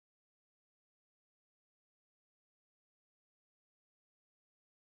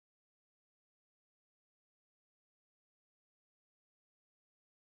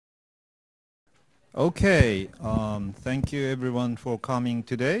Okay, thank you everyone for coming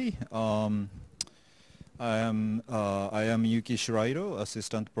today. I am Yuki Shiraido,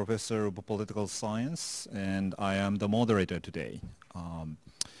 Assistant Professor of Political Science, and I am the moderator today.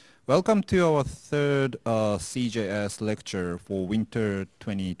 Welcome to our third CJS lecture for winter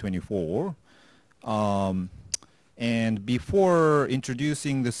 2024. And before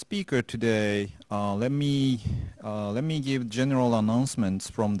introducing the speaker today, let me give general announcements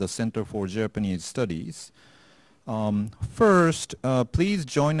from the Center for Japanese Studies. First, please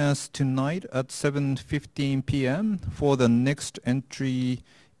join us tonight at 7:15 p.m. for the next entry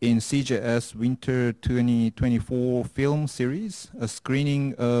in CJS Winter 2024 film series, a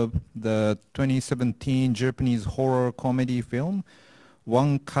screening of the 2017 Japanese horror comedy film,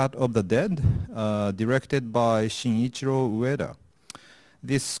 One Cut of the Dead, directed by Shinichiro Ueda.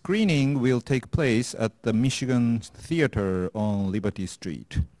 This screening will take place at the Michigan Theater on Liberty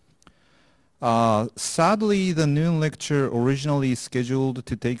Street. Sadly, the noon lecture originally scheduled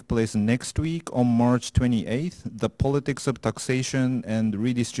to take place next week on March 28th, The Politics of Taxation and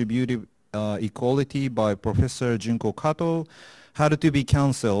Redistributive Equality by Professor Junko Kato, had to be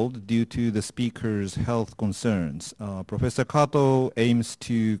cancelled due to the speaker's health concerns. Professor Kato aims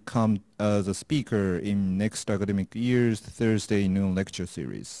to come as a speaker in next academic year's Thursday noon lecture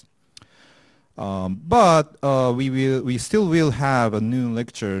series. But we still will have a noon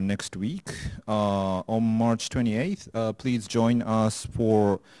lecture next week on March 28th. Please join us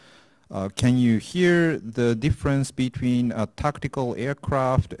for can you hear the difference between a tactical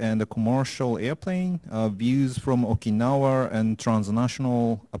aircraft and a commercial airplane? Views from Okinawa and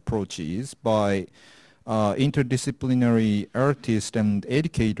transnational approaches by interdisciplinary artist and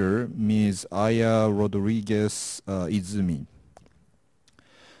educator Ms. Aya Rodriguez Izumi.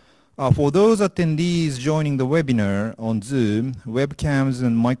 For those attendees joining the webinar on Zoom, webcams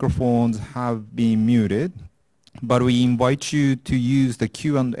and microphones have been muted, but we invite you to use the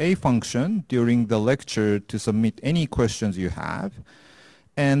Q&A function during the lecture to submit any questions you have,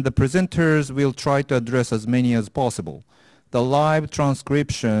 and the presenters will try to address as many as possible. The live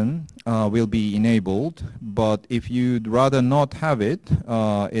transcription will be enabled, but if you'd rather not have it,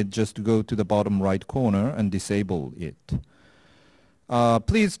 just go to the bottom right corner and disable it.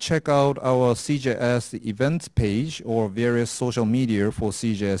 Please check out our CJS events page or various social media for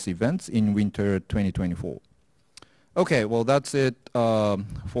CJS events in winter 2024. Okay, well that's it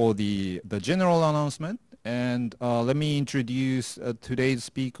for the general announcement, and let me introduce today's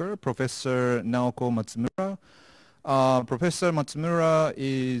speaker, Professor Naoko Matsumura. Professor Matsumura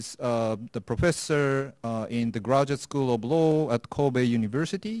is the professor in the Graduate School of Law at Kobe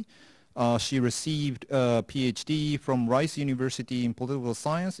University. She received a Ph.D. from Rice University in Political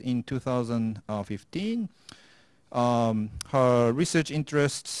Science in 2015. Her research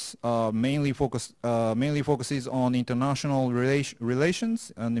interests mainly focuses on international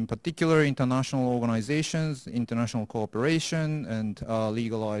relations, and in particular international organizations, international cooperation, and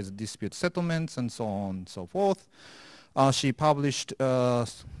legalized dispute settlements, and so on and so forth. She published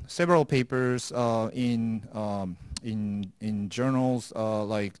several papers in journals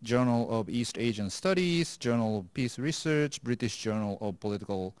like Journal of East Asian Studies, Journal of Peace Research, British Journal of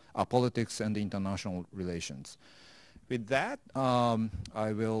Politics and International Relations. With that,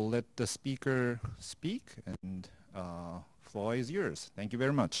 I will let the speaker speak, and floor is yours. Thank you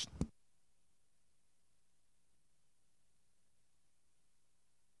very much.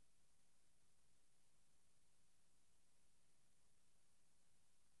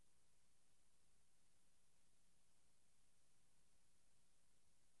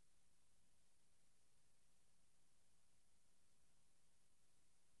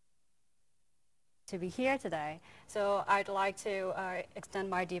 To be here today. So I'd like to extend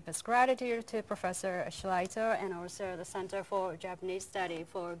my deepest gratitude to Professor Schleiter and also the Center for Japanese Study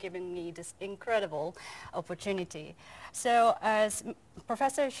for giving me this incredible opportunity. So as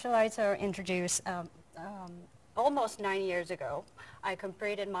Professor Schleiter introduced, almost 9 years ago, I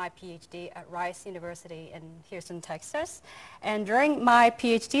completed my PhD at Rice University in Houston, Texas. And during my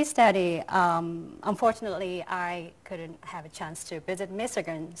PhD study, unfortunately, I couldn't have a chance to visit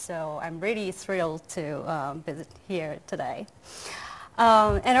Michigan, so I'm really thrilled to visit here today.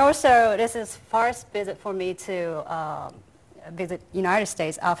 And also, this is first visit for me to visit United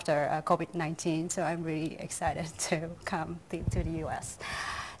States after COVID-19, so I'm really excited to come to the US.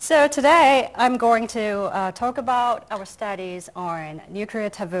 So today I'm going to talk about our studies on nuclear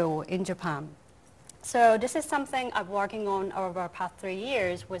taboo in Japan. So this is something I'm working on over the past 3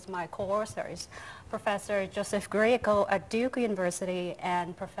 years with my co-authors, Professor Joseph Grieco at Duke University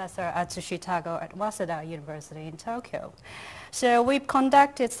and Professor Atsushi Tago at Waseda University in Tokyo. So we've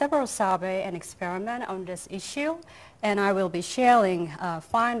conducted several surveys and experiments on this issue, and I will be sharing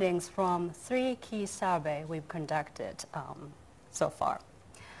findings from 3 key surveys we've conducted so far.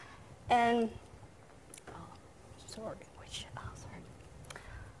 And, sorry.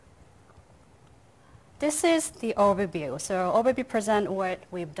 This is the overview. So overview present what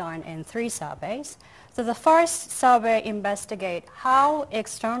we've done in 3 surveys. So the first survey investigate how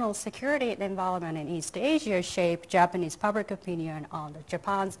external security environment in East Asia shape Japanese public opinion on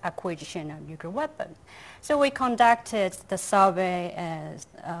Japan's acquisition of nuclear weapon. So we conducted the survey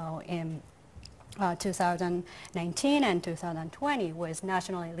in 2019 and 2020 with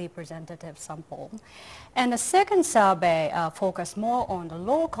nationally representative sample. And the second survey focused more on the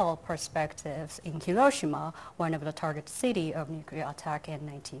local perspectives in Hiroshima, one of the target city of nuclear attack in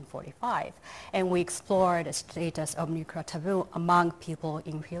 1945. And we explored the status of nuclear taboo among people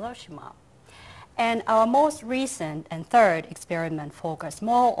in Hiroshima. And our most recent and third experiment focused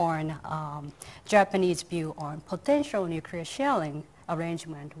more on Japanese view on potential nuclear shelling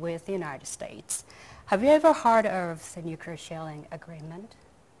arrangement with the United States. Have you ever heard of the nuclear shelling agreement?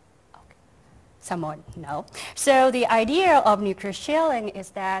 Okay. Somewhat no. So the idea of nuclear shelling is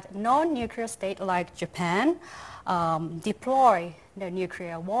that non-nuclear state like Japan deploy the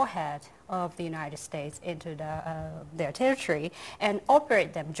nuclear warhead of the United States into their territory and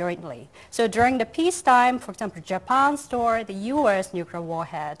operate them jointly. So during the peacetime, for example, Japan stored the U.S. nuclear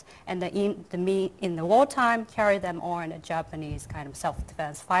warhead, and in the wartime carry them on a Japanese kind of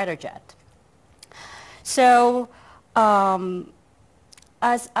self-defense fighter jet. So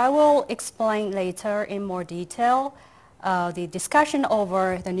as I will explain later in more detail, the discussion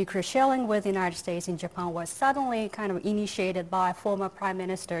over the nuclear shelling with the United States and Japan was suddenly kind of initiated by former Prime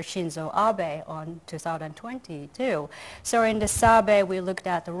Minister Shinzo Abe on 2022. So in this survey, we looked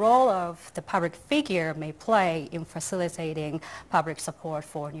at the role of the public figure may play in facilitating public support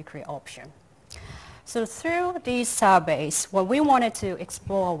for nuclear option. So through these surveys, what we wanted to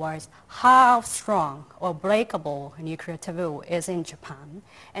explore was how strong or breakable nuclear taboo is in Japan.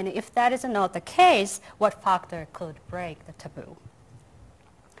 And if that is not the case, what factor could break the taboo?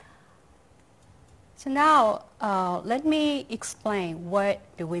 So now let me explain what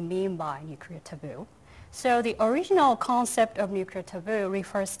do we mean by nuclear taboo. So the original concept of nuclear taboo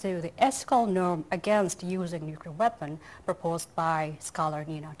refers to the ethical norm against using nuclear weapon proposed by scholar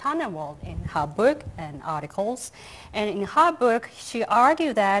Nina Tannenwald in her book and articles. And in her book, she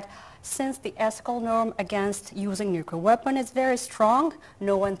argued that since the ethical norm against using nuclear weapon is very strong,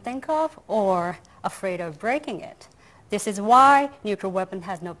 no one think of or afraid of breaking it. This is why nuclear weapon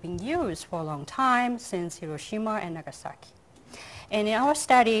has not been used for a long time since Hiroshima and Nagasaki. And in our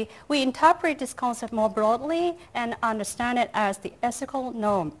study, we interpret this concept more broadly and understand it as the ethical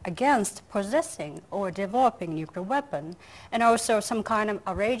norm against possessing or developing nuclear weapon, and also some kind of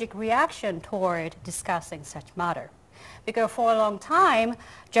allergic reaction toward discussing such matter. Because for a long time,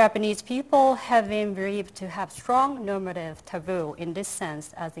 Japanese people have been believed to have strong normative taboo in this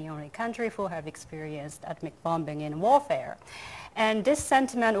sense as the only country who have experienced atomic bombing in warfare. And this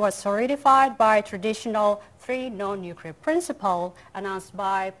sentiment was solidified by traditional 3 non-nuclear principles announced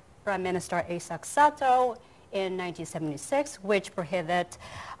by Prime Minister Eisaku Sato in 1976, which prohibit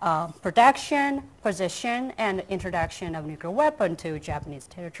production, possession, and introduction of nuclear weapon to Japanese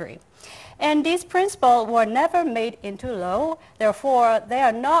territory. And these principles were never made into law, therefore they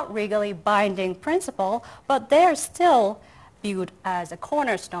are not legally binding principles, but they are still viewed as a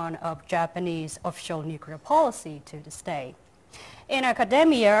cornerstone of Japanese official nuclear policy to this day. In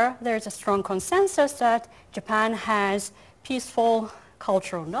academia, there's a strong consensus that Japan has peaceful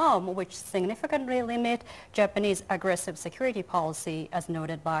cultural norm which significantly limit Japanese aggressive security policy as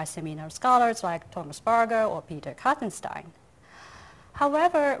noted by seminar scholars like Thomas Berger or Peter Kattenstein.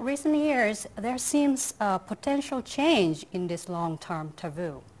 However, recent years, there seems a potential change in this long-term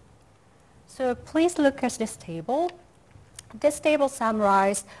taboo. So please look at this table. This table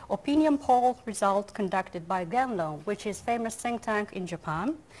summarizes opinion poll results conducted by Genlong, which is a famous think tank in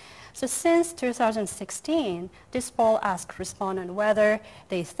Japan. So since 2016, this poll asked respondents whether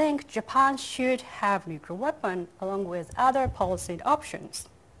they think Japan should have nuclear weapon along with other policy options.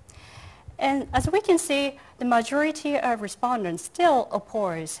 And as we can see, the majority of respondents still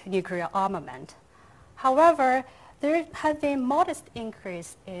oppose nuclear armament. However, there has been modest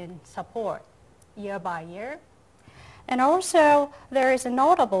increase in support year by year. And also, there is a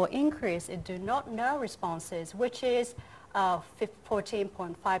notable increase in do not know responses, which is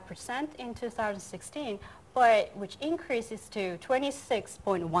 14.5% in 2016, but which increases to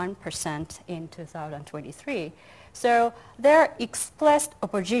 26.1% in 2023. So their explicit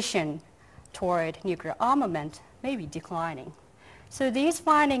opposition toward nuclear armament may be declining. So these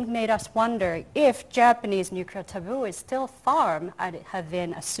findings made us wonder if Japanese nuclear taboo is still firm as it has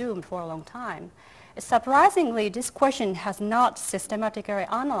been assumed for a long time. Surprisingly, this question has not systematically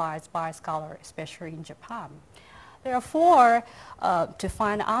analyzed by scholars, especially in Japan. Therefore, to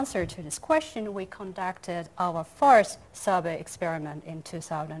find the answer to this question, we conducted our first survey experiment in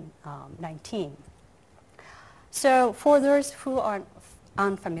 2019. So for those who are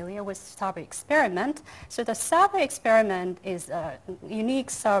unfamiliar with survey experiment, so the survey experiment is a unique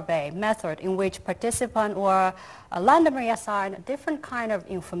survey method in which participants were randomly assigned a different kind of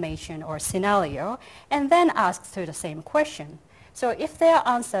information or scenario and then asked to the same question. So if their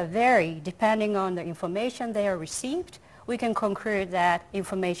answer vary depending on the information they received, we can conclude that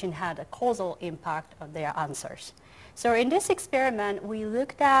information had a causal impact on their answers. So in this experiment, we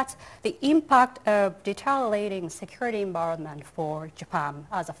looked at the impact of deteriorating security environment for Japan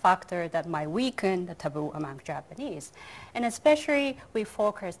as a factor that might weaken the taboo among Japanese. And especially, we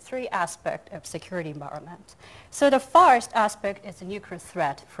focused three aspects of security environment. So the first aspect is the nuclear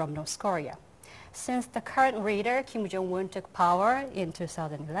threat from North Korea. Since the current leader, Kim Jong-un, took power in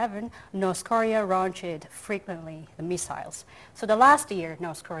 2011, North Korea launched frequently the missiles. So the last year,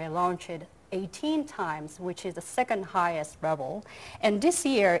 North Korea launched 18 times, which is the second highest level. And this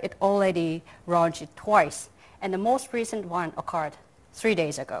year, it already launched twice. And the most recent one occurred 3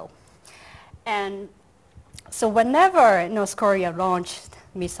 days ago. And so whenever North Korea launched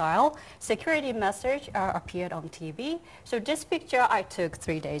missile, security message appeared on TV. So this picture I took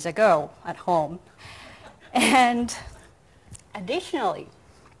 3 days ago at home. And additionally,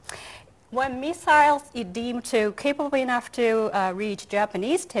 when missiles are deemed to capable enough to reach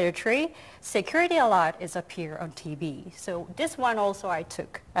Japanese territory, security alert is appear on TV. So this one also I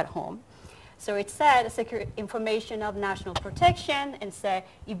took at home. So it said information of national protection and said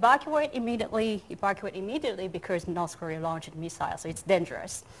evacuate immediately because North Korea launched missiles, so it's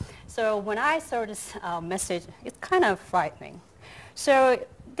dangerous. So when I saw this message, it's kind of frightening. So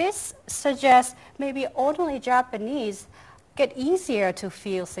this suggests maybe only Japanese get easier to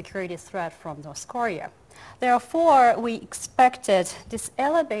feel security threat from North Korea. Therefore, we expected this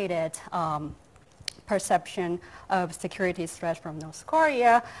elevated perception of security threat from North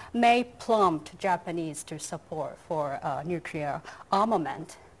Korea may prompt Japanese to support for nuclear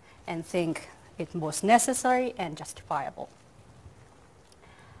armament and think it was necessary and justifiable.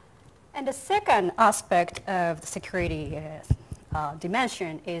 And the second aspect of the security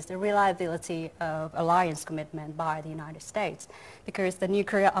dimension is the reliability of alliance commitment by the United States, because the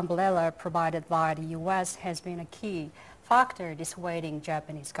nuclear umbrella provided by the U.S. has been a key factor dissuading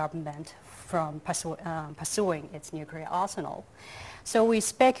Japanese government from pursuing its nuclear arsenal. So we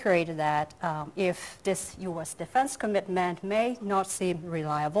speculated that if this U.S. defense commitment may not seem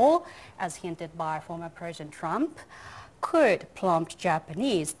reliable, as hinted by former President Trump, could prompt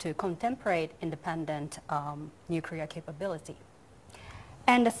Japanese to contemplate independent nuclear capability.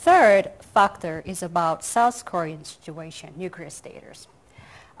 And the third factor is about South Korean situation, nuclear status.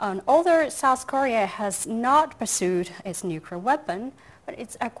 Although South Korea has not pursued its nuclear weapon, but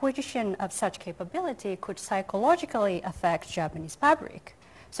its acquisition of such capability could psychologically affect Japanese public.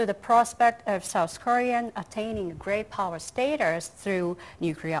 So the prospect of South Korea attaining great power status through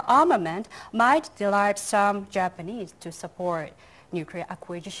nuclear armament might drive some Japanese to support nuclear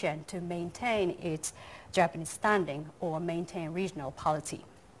acquisition to maintain its Japanese standing or maintain regional polity.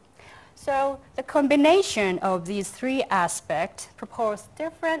 So the combination of these three aspects propose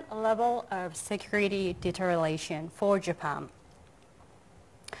different level of security deterioration for Japan.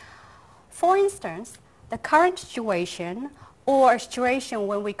 For instance, the current situation or situation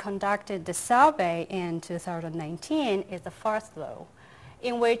when we conducted the survey in 2019 is the first law,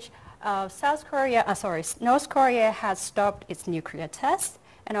 in which North Korea has stopped its nuclear tests,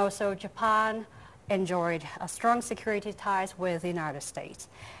 and also Japan enjoyed strong security ties with the United States.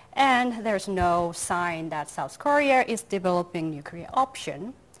 And there's no sign that South Korea is developing nuclear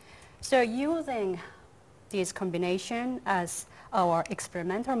option. So using this combination as our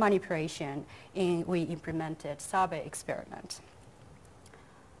experimental manipulation, we implemented survey experiment.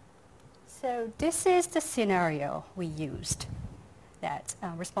 So this is the scenario we used that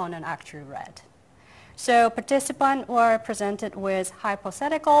respondent actually read. So participants were presented with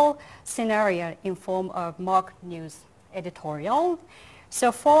hypothetical scenario in form of mock news editorial.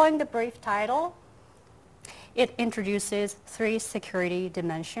 So following the brief title, it introduces three security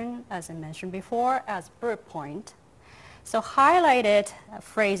dimensions, as I mentioned before, as bullet point. So highlighted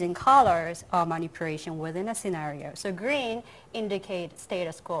phrasing colors are manipulation within a scenario. So green indicates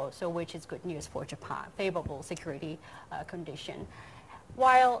status quo, so which is good news for Japan, favorable security condition.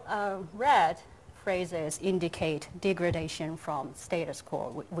 While red phrases indicate degradation from status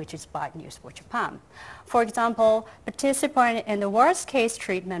quo, which is bad news for Japan. For example, participants in the worst case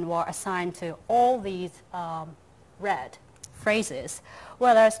treatment were assigned to all these red phrases,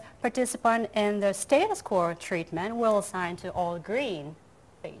 whereas participants in the status quo treatment will assign to all green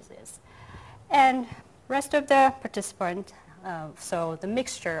phrases. And rest of the participants, so the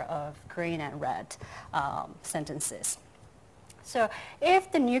mixture of green and red sentences. So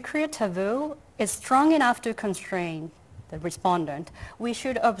if the nuclear taboo is strong enough to constrain the respondent, we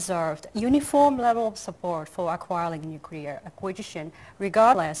should observe uniform level of support for acquiring nuclear acquisition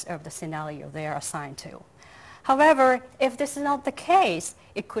regardless of the scenario they are assigned to. However, if this is not the case,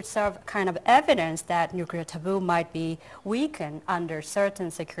 it could serve kind of evidence that nuclear taboo might be weakened under certain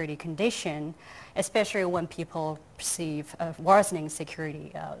security condition, especially when people perceive a worsening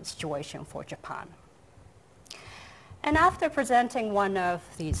security situation for Japan. And after presenting one of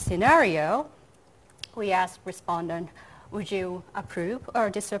these scenarios, we asked respondent, would you approve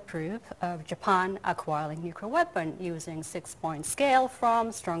or disapprove of Japan acquiring nuclear weapon using 6-point scale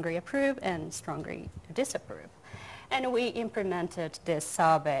from strongly approve and strongly disapprove. And we implemented this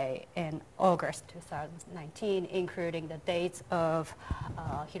survey in August 2019, including the dates of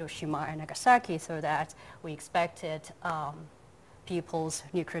Hiroshima and Nagasaki, so that we expected people's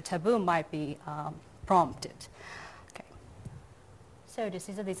nuclear taboo might be prompted. So this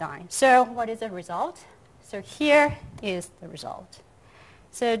is the design. So what is the result? So here is the result.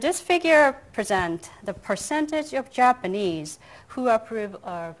 So this figure presents the percentage of Japanese who approve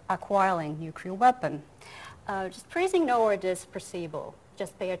of acquiring nuclear weapon. Just please ignore this placebo.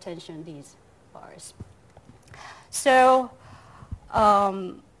 Just pay attention to these bars. So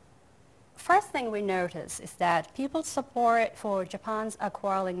first thing we notice is that people's support for Japan's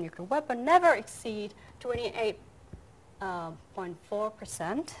acquiring nuclear weapon never exceed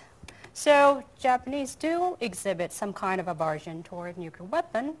 28.4%. So Japanese do exhibit some kind of aversion toward nuclear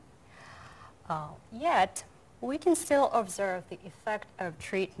weapon, yet we can still observe the effect of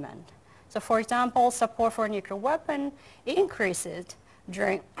treatment. So for example, support for nuclear weapon increases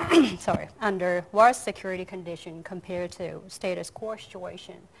during, under worse security condition compared to status quo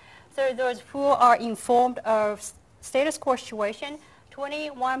situation. So those who are informed of status quo situation,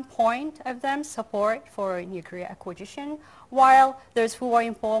 21 point of them support for nuclear acquisition, while those who are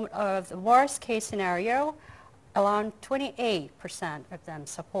informed of the worst case scenario, around 28% of them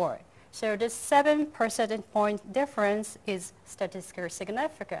support. So this 7 percentage point difference is statistically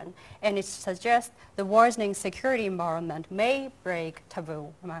significant, and it suggests the worsening security environment may break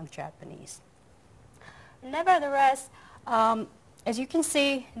taboo among Japanese. Nevertheless, as you can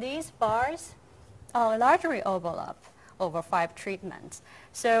see, these bars largely overlap over 5 treatments.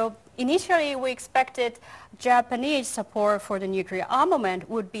 So initially we expected Japanese support for the nuclear armament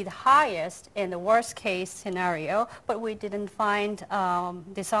would be the highest in the worst case scenario, but we didn't find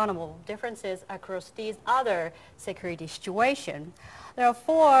discernible differences across these other security situations.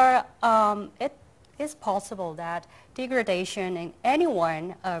 Therefore, it is possible that degradation in any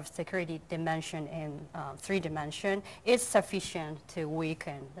one of security dimension in 3 dimension is sufficient to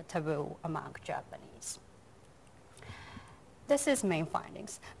weaken the taboo among Japanese. This is main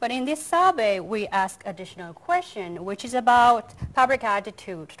findings. But in this survey, we ask additional question, which is about public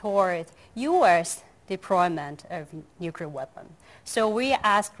attitude toward U.S. deployment of nuclear weapon. So we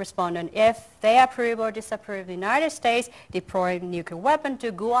asked respondents if they approve or disapprove the United States deploying nuclear weapon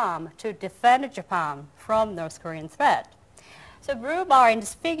to Guam to defend Japan from North Korean threat. So blue bar in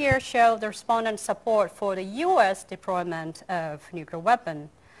this figure show the respondents' support for the U.S. deployment of nuclear weapon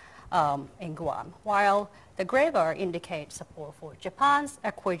in Guam, while the gray bar indicates support for Japan's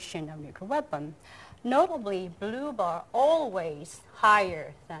acquisition of nuclear weapon. Notably, blue bar always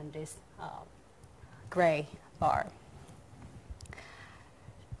higher than this gray bar.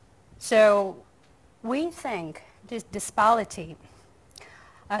 So we think this disparity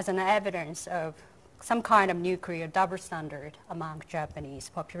as an evidence of some kind of nuclear double standard among Japanese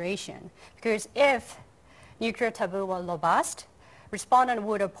population, because if nuclear taboo were robust, respondent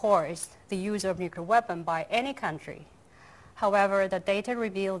would oppose the use of nuclear weapon by any country. However, the data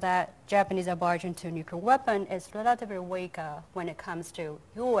reveal that Japanese aversion to nuclear weapon is relatively weaker when it comes to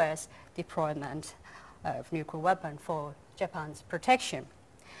U.S. deployment of nuclear weapon for Japan's protection.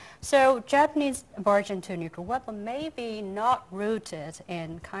 So Japanese aversion to nuclear weapon may be not rooted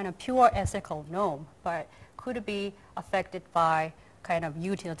in kind of pure ethical norm, but could be affected by kind of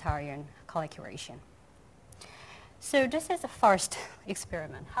utilitarian calculation. So this is the first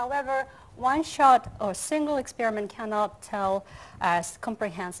experiment. However, one shot or single experiment cannot tell us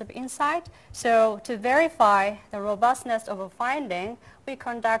comprehensive insight. So to verify the robustness of a finding, we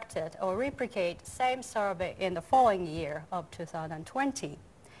conducted or replicate the same survey in the following year of 2020.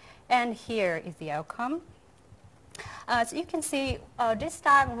 And here is the outcome. As you can see, this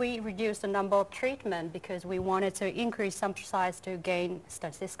time we reduced the number of treatment because we wanted to increase sample size to gain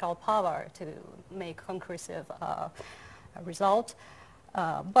statistical power to make conclusive result.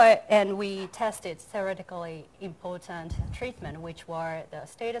 And we tested theoretically important treatment, which were the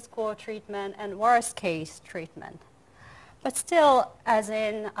status quo treatment and worst case treatment. But still, as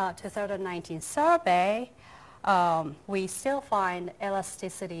in 2019 survey, we still find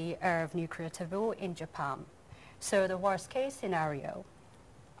elasticity of nuclear taboo in Japan. So the worst case scenario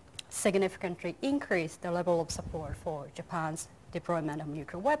significantly increased the level of support for Japan's deployment of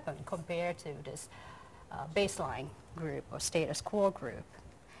nuclear weapon compared to this baseline group or status quo group.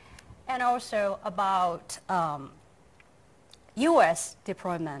 And also about US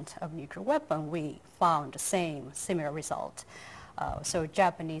deployment of nuclear weapon, we found the same similar result. So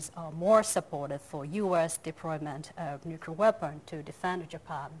Japanese are more supportive for US deployment of nuclear weapon to defend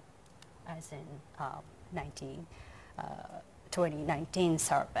Japan as in 2019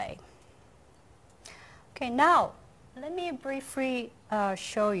 survey. Okay, now let me briefly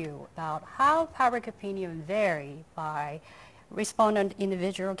show you about how public opinion vary by respondent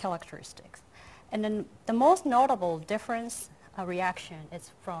individual characteristics. And then the most notable difference reaction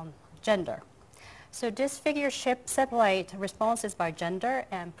is from gender. So this figure separates responses by gender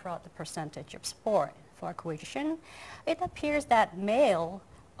and plot the percentage of support for acquisition. It appears that male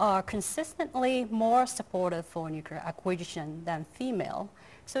are consistently more supportive for nuclear acquisition than female.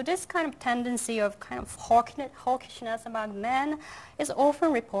 So this kind of tendency of kind of hawkishness among men is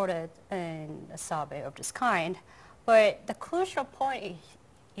often reported in a survey of this kind. But the crucial point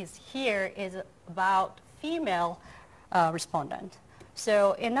is about female respondent.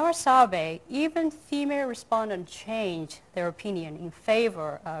 So in our survey, even female respondents changed their opinion in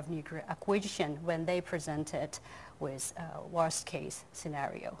favor of nuclear acquisition when they presented with a worst case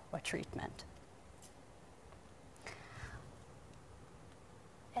scenario or treatment.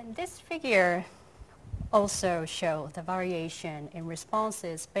 And this figure also shows the variation in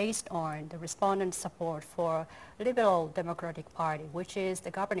responses based on the respondent support for Liberal Democratic Party, which is the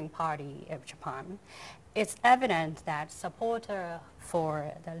governing party of Japan. It's evident that supporters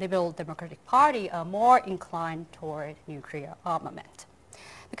for the Liberal Democratic Party are more inclined toward nuclear armament,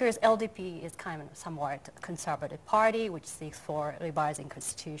 because LDP is kind of somewhat conservative party which seeks for revising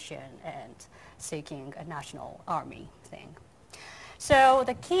constitution and seeking a national army thing. So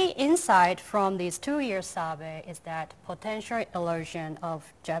the key insight from this 2-year survey is that potential erosion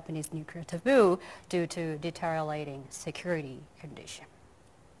of Japanese nuclear taboo due to deteriorating security condition.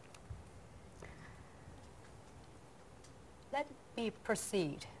 Let me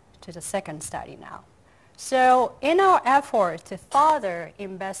proceed to the second study now. So in our effort to further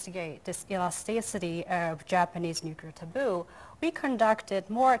investigate this elasticity of Japanese nuclear taboo, we conducted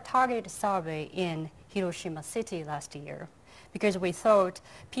more targeted survey in Hiroshima City last year, because we thought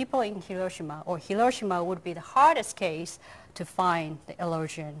people in Hiroshima would be the hardest case to find the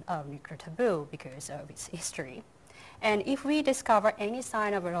erosion of nuclear taboo because of its history. And if we discover any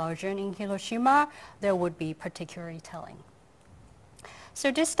sign of erosion in Hiroshima, that would be particularly telling. So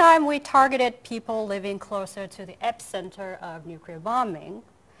this time we targeted people living closer to the epicenter of nuclear bombing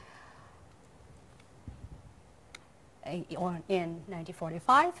in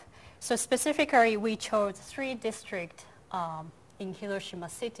 1945. So specifically, we chose 3 districts in Hiroshima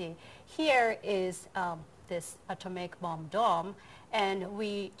City. Here is this atomic bomb dome, and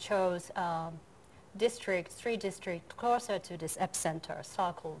we chose 3 districts closer to this epicenter,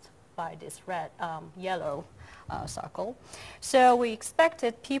 circled by this red, yellow circle. So we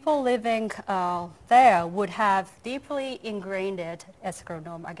expected people living there would have deeply ingrained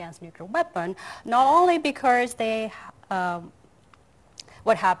escalating against nuclear weapon, not only because they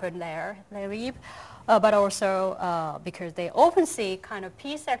what happened there, they leave, but also because they often see kind of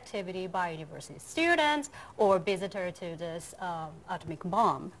peace activity by university students or visitors to this atomic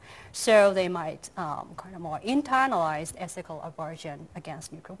bomb. So they might kind of more internalize ethical aversion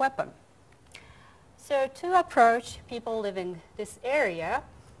against nuclear weapon. So to approach people living this area,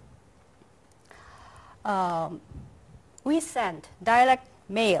 we sent direct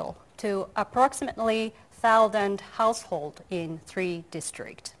mail to approximately 1,000 households in 3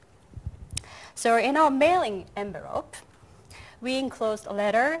 districts. So in our mailing envelope, we enclosed a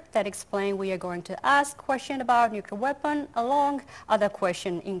letter that explained we are going to ask questions about nuclear weapon along other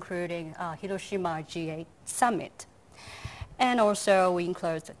questions including Hiroshima G8 summit And also we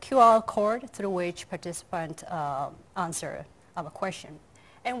enclosed a QR code through which participants answer our question.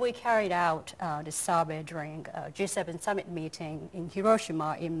 And we carried out this survey during G7 summit meeting in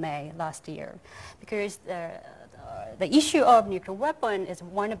Hiroshima in May last year, because the issue of nuclear weapon is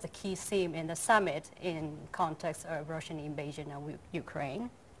one of the key themes in the summit in context of Russian invasion of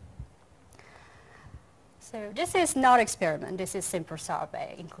Ukraine. So this is not experiment, this is simple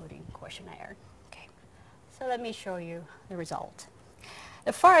survey, including questionnaire. Okay. So let me show you the result.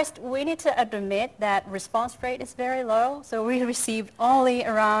 First, we need to admit that response rate is very low, so we received only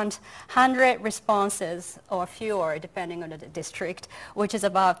around 100 responses or fewer, depending on the district, which is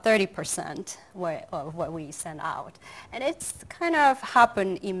about 30% of what we sent out. And it's kind of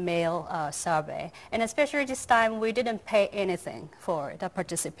happened in mail survey, and especially this time we didn't pay anything for the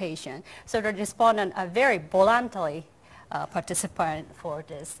participation, so the respondents are very voluntarily participant for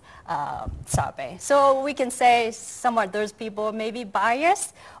this survey. So we can say somewhat those people may be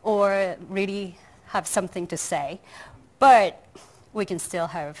biased or really have something to say, but we can still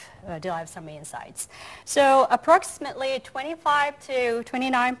have derive some insights. So approximately 25 to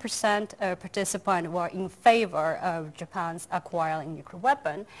 29% of participants were in favor of Japan's acquiring nuclear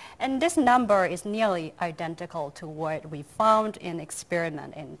weapon, and this number is nearly identical to what we found in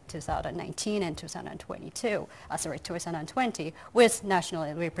experiment in 2019 and 2020 with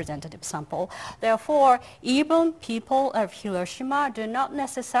nationally representative sample. Therefore, even people of Hiroshima do not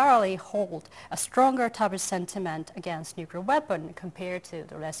necessarily hold a stronger taboo sentiment against nuclear weapon compared to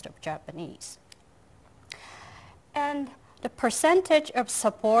the rest of Japanese. And the percentage of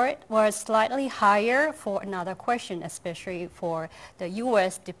support was slightly higher for another question, especially for the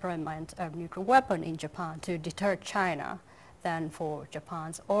U.S. deployment of nuclear weapon in Japan to deter China than for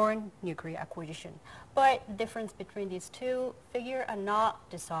Japan's own nuclear acquisition. But the difference between these two figures are not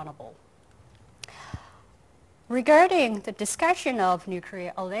discernible. Regarding the discussion of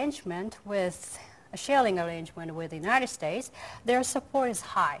nuclear arrangement with a sharing arrangement with the United States, their support is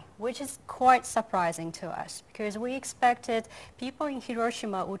high, which is quite surprising to us because we expected people in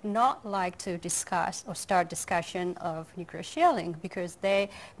Hiroshima would not like to discuss or start discussion of nuclear sharing because they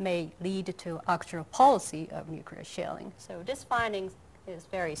may lead to actual policy of nuclear sharing. So this finding is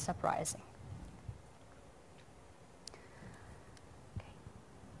very surprising. Okay.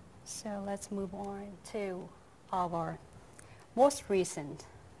 So let's move on to our most recent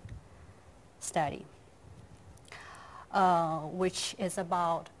study, which is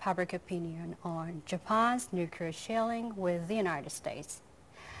about public opinion on Japan's nuclear sharing with the United States.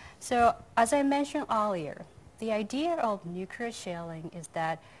 So as I mentioned earlier, the idea of nuclear sharing is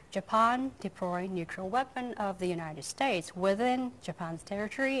that Japan deploy nuclear weapon of the United States within Japan's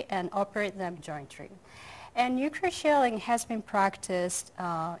territory and operate them jointly. And nuclear sharing has been practiced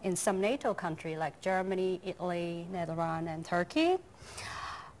in some NATO countries like Germany, Italy, Netherlands, and Turkey.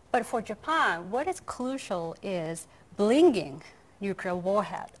 But for Japan, what is crucial is bringing nuclear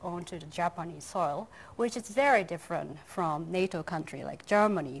warhead onto the Japanese soil, which is very different from NATO country like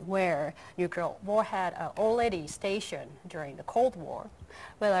Germany, where nuclear warhead are already stationed during the Cold War.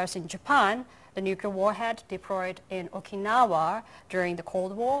 Whereas in Japan, the nuclear warhead deployed in Okinawa during the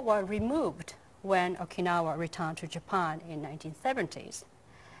Cold War were removed when Okinawa returned to Japan in 1970s.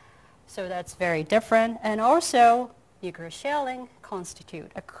 So that's very different. And also, nuclear sharing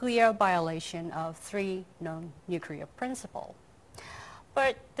constitute a clear violation of 3 non-nuclear principles.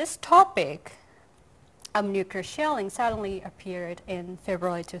 But this topic of nuclear sharing suddenly appeared in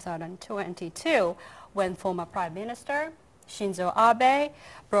February 2022 when former Prime Minister Shinzo Abe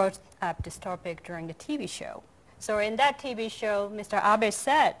brought up this topic during the TV show. So in that TV show, Mr. Abe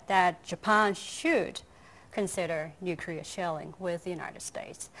said that Japan should consider nuclear sharing with the United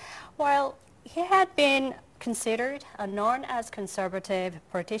States. While he had been considered a known as conservative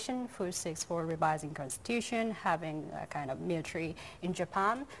politician who seeks for revising constitution, having a kind of military in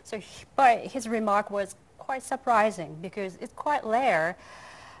Japan. So, but his remark was quite surprising because it's quite rare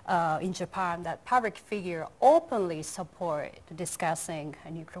in Japan that public figure openly support discussing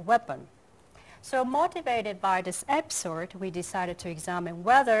a nuclear weapon. So motivated by this episode, we decided to examine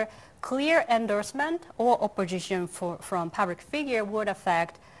whether clear endorsement or opposition from public figure would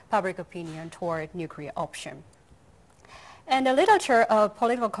affect public opinion toward nuclear option. And the literature of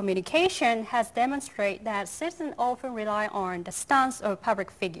political communication has demonstrated that citizens often rely on the stance of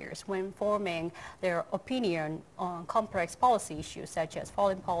public figures when forming their opinion on complex policy issues such as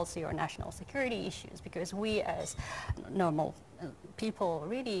foreign policy or national security issues, because we as normal people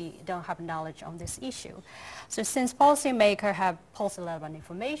really don't have knowledge on this issue. So since policymakers have policy-relevant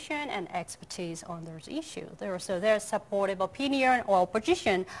information and expertise on those issues, their supportive opinion or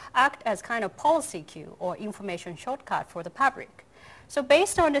opposition act as kind of policy cue or information shortcut for the public. So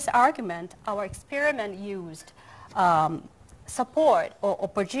based on this argument, our experiment used support or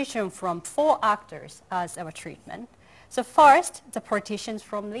opposition from 4 actors as our treatment. So first, the politicians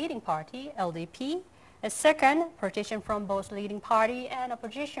from leading party, LDP. The second, politician from both leading party and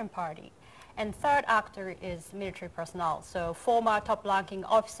opposition party. And third actor is military personnel, so former top-ranking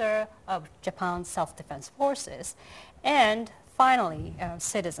officer of Japan's self-defense forces. And finally,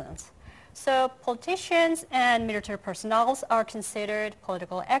 citizens. So politicians and military personnel are considered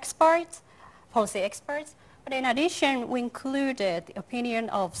political experts, policy experts. But in addition, we included the opinion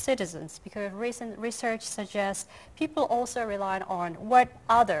of citizens because recent research suggests people also rely on what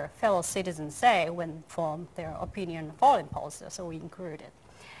other fellow citizens say when form their opinion on foreign policy, so we included.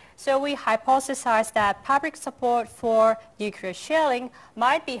 So we hypothesized that public support for nuclear shelling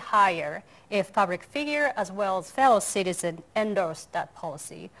might be higher if public figure as well as fellow citizens endorse that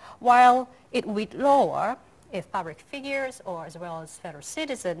policy, while it would be lower if public figures or as well as fellow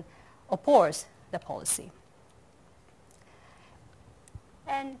citizens oppose the policy.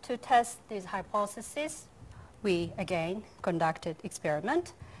 And to test this hypothesis, we again conducted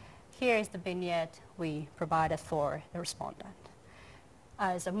experiment. Here is the vignette we provided for the respondent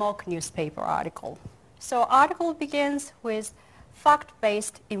as a mock newspaper article. So article begins with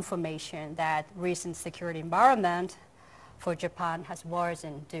fact-based information that recent security environment for Japan has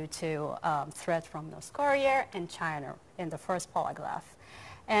worsened due to threat from North Korea and China in the first paragraph.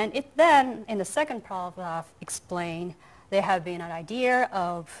 And it then, in the second paragraph, explained there have been an idea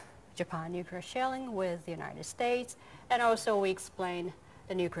of Japan nuclear shelling with the United States, and also we explained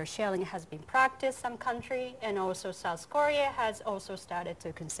the nuclear shelling has been practiced in some country, and also South Korea has also started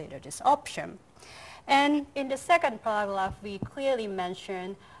to consider this option. And in the second paragraph, we clearly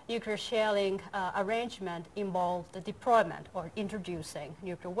mentioned nuclear shelling arrangement involved the deployment or introducing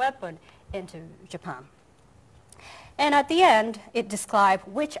nuclear weapon into Japan. And at the end, it described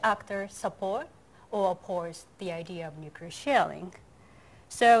which actors support or oppose the idea of nuclear shelling.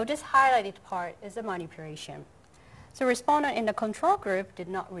 So this highlighted part is a manipulation. So respondent in the control group did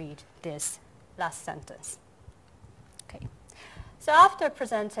not read this last sentence. Okay. So after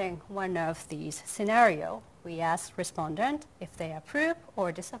presenting one of these scenarios, we asked respondent if they approve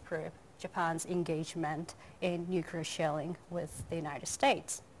or disapprove Japan's engagement in nuclear shelling with the United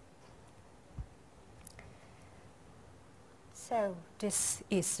States. So this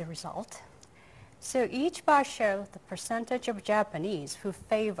is the result. So each bar shows the percentage of Japanese who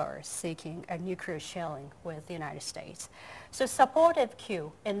favor seeking a nuclear shelling with the United States. So supportive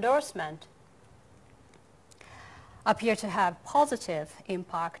Q, endorsement, appear to have positive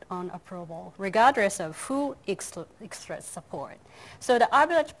impact on approval, regardless of who expressed support. So the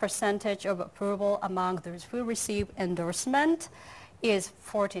average percentage of approval among those who receive endorsement is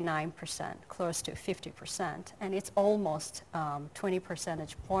 49%, close to 50%, and it's almost 20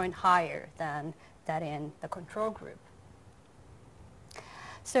 percentage point higher than that in the control group.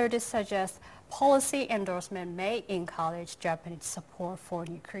 So this suggests policy endorsement may encourage Japanese support for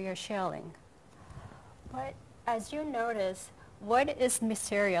nuclear shelling. But as you notice, what is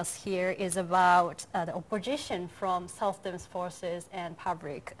mysterious here is about the opposition from self-defense forces and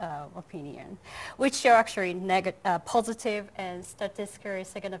public opinion, which show actually positive and statistically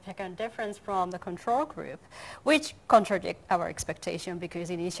significant difference from the control group, which contradict our expectation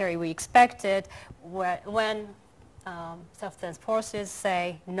because initially we expected when self-defense forces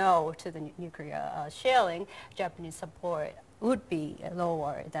say no to the nuclear shelling, Japanese support would be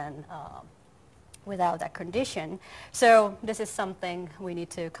lower than without that condition. So this is something we need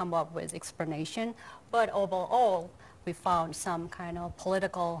to come up with explanation. But overall, we found some kind of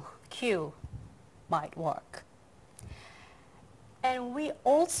political cue might work. And we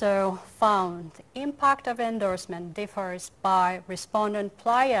also found the impact of endorsement differs by respondent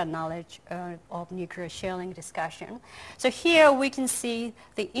prior knowledge of nuclear shelling discussion. So here we can see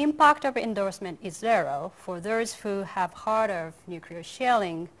the impact of endorsement is 0 for those who have heard of nuclear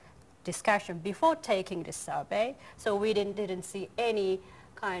shelling discussion before taking this survey. So we didn't see any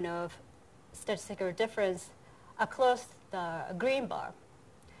kind of statistical difference across the green bar.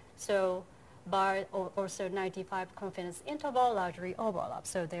 So bar also 95 confidence interval largely overlap,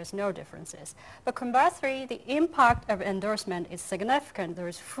 so there's no differences. But conversely, the impact of endorsement is significant.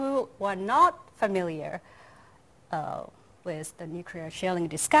 Those who were not familiar with the nuclear shelling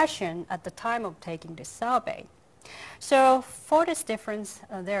discussion at the time of taking this survey. So for this difference,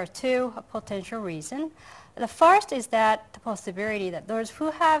 there are two potential reasons. The first is that the possibility that those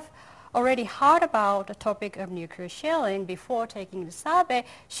who have already heard about the topic of nuclear shielding before taking the survey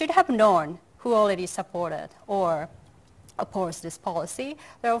should have known who already supported or opposed this policy.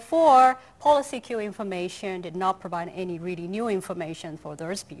 Therefore, policy Q information did not provide any really new information for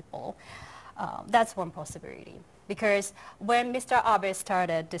those people. That's one possibility. Because when Mr. Abe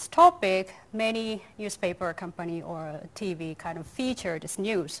started this topic, many newspaper company or TV kind of featured this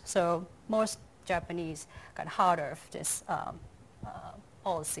news. So most Japanese got heard of this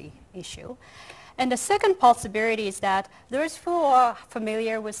policy issue. And the second possibility is that those who are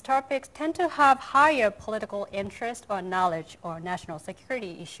familiar with topics tend to have higher political interest or knowledge or national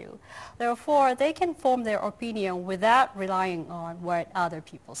security issue. Therefore, they can form their opinion without relying on what other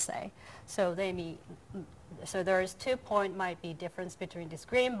people say. So so there's 2 points might be difference between this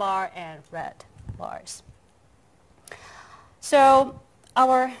green bar and red bars. So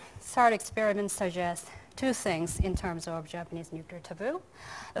our third experiment suggests two things in terms of Japanese nuclear taboo.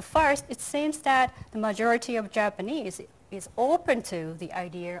 The first, it seems that the majority of Japanese is open to the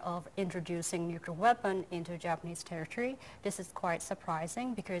idea of introducing nuclear weapon into Japanese territory. This is quite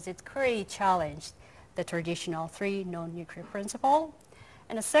surprising because it clearly challenged the traditional 3 non-nuclear principle.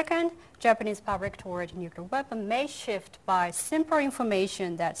 And the second, Japanese public toward nuclear weapon may shift by simple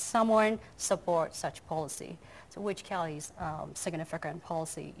information that someone supports such policy, so which carries significant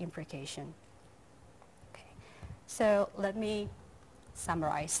policy implication. Okay. So let me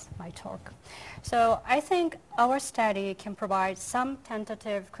summarize my talk. So I think our study can provide some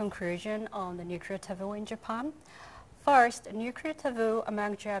tentative conclusion on the nuclear taboo in Japan. First, nuclear taboo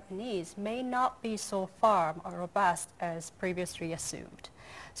among Japanese may not be so firm or robust as previously assumed.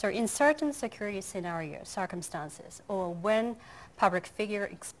 So in certain security scenarios, circumstances, or when public figure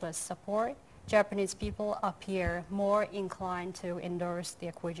express support, Japanese people appear more inclined to endorse the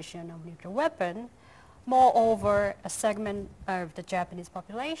acquisition of nuclear weapon. Moreover, a segment of the Japanese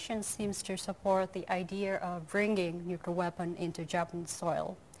population seems to support the idea of bringing nuclear weapon into Japanese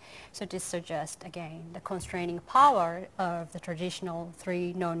soil. So this suggests, again, the constraining power of the traditional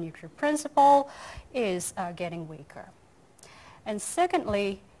 3 non-nuclear principle is getting weaker. And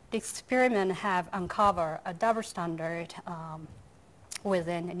secondly, the experiment have uncovered a double standard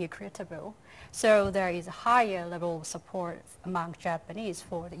within a nuclear taboo. So there is a higher level of support among Japanese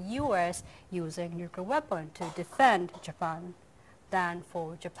for the U.S. using nuclear weapon to defend Japan than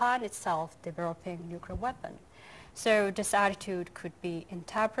for Japan itself developing nuclear weapon. So this attitude could be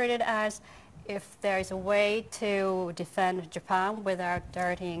interpreted as if there is a way to defend Japan without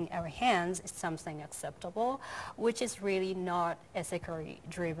dirtying our hands, it's something acceptable, which is really not ethically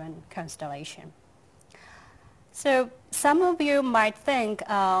driven constellation. So some of you might think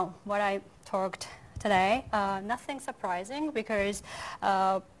what I talked today, nothing surprising because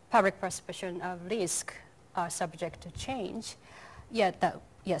public perception of risk are subject to change. Yet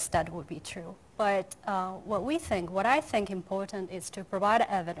yes, that would be true. But what I think important is to provide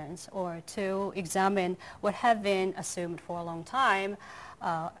evidence or to examine what have been assumed for a long time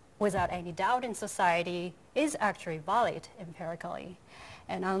without any doubt in society is actually valid empirically.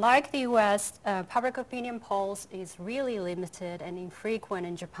 And unlike the US, public opinion polls is really limited and infrequent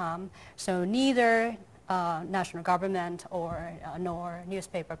in Japan, so neither national government or nor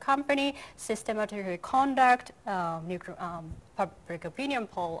newspaper company systematically conduct public opinion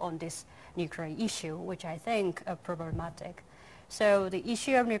poll on this nuclear issue, which I think are problematic. So the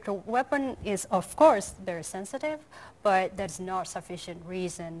issue of nuclear weapon is, of course, very sensitive, but that's not sufficient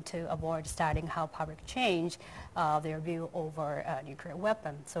reason to avoid studying how public change their view over nuclear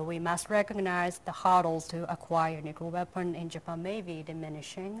weapon. So we must recognize the hurdles to acquire nuclear weapon in Japan may be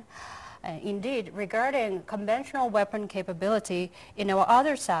diminishing. Indeed, regarding conventional weapon capability, in our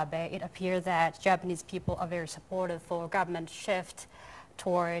other survey, it appears that Japanese people are very supportive for government shift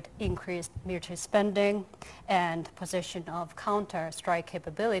toward increased military spending and possession of counter-strike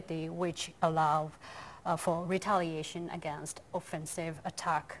capability, which allow for retaliation against offensive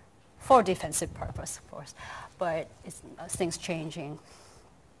attack for defensive purpose, of course, but it's things changing.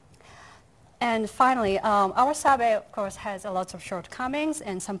 And finally, our survey, of course, has a lot of shortcomings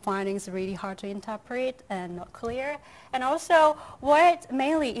and some findings really hard to interpret and not clear. And also, what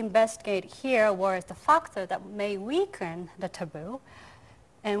mainly investigate here was the factor that may weaken the taboo.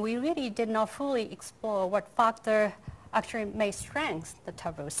 And we really did not fully explore what factor actually may strengthen the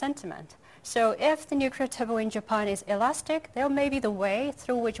taboo sentiment. So if the nuclear taboo in Japan is elastic, there may be the way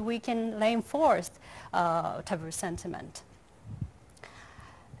through which we can reinforce taboo sentiment.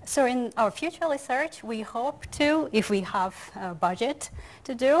 So in our future research, we hope to, if we have a budget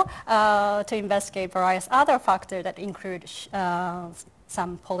to do, to investigate various other factors that include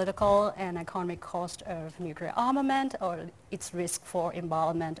some political and economic cost of nuclear armament or its risk for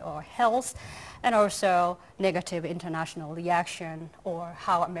environment or health, and also negative international reaction or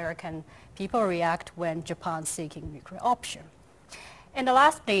how American people react when Japan is seeking nuclear option. And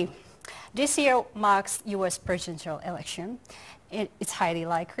lastly, this year marks U.S. presidential election. It's highly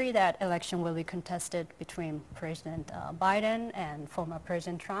likely that election will be contested between President Biden and former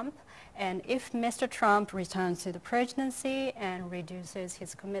President Trump. And if Mr. Trump returns to the presidency and reduces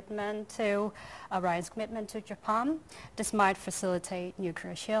his commitment to, Iran's commitment to Japan, this might facilitate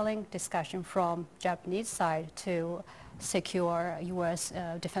nuclear sharing discussion from Japanese side to secure U.S.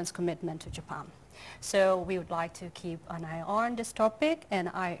 Defense commitment to Japan. So we would like to keep an eye on this topic, and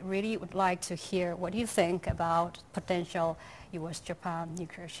I really would like to hear what you think about potential U.S.-Japan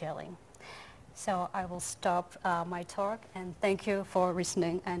nuclear sharing. So I will stop my talk, and thank you for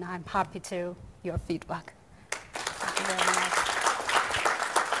listening, and I'm happy to your feedback. Thank you very much.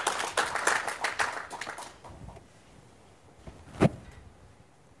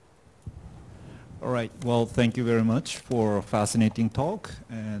 All right. Well, thank you very much for a fascinating talk,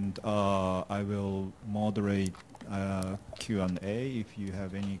 and I will moderate Q&A. If you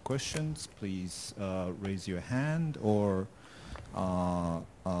have any questions, please raise your hand or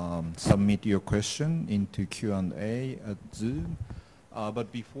submit your question into Q&A at Zoom.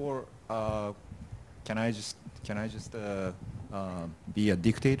 But before, can I just be a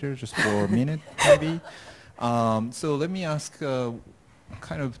dictator just for a minute, maybe? So let me ask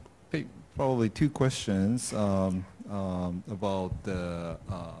kind of probably two questions about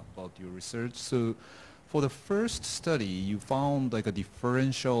your research. So for the first study, you found like a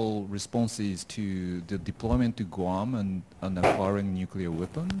differential responses to the deployment to Guam and acquiring nuclear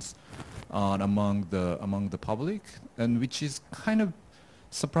weapons among the public, and which is kind of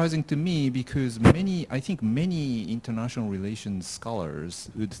surprising to me because I think many international relations scholars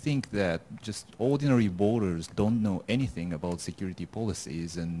would think that just ordinary voters don't know anything about security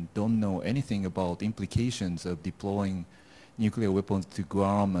policies and don't know anything about implications of deploying nuclear weapons to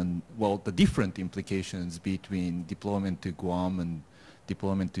Guam and, well, the different implications between deployment to Guam and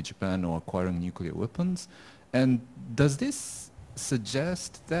deployment to Japan or acquiring nuclear weapons. And does this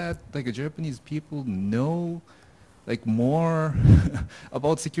suggest that like Japanese people know like more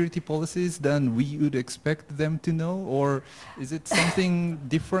about security policies than we would expect them to know, or is it something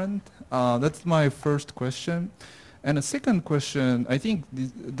different? That's my first question. And a second question, I think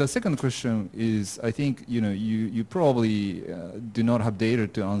the second question is, I think you probably do not have data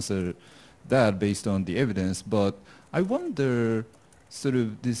to answer that based on the evidence, but I wonder sort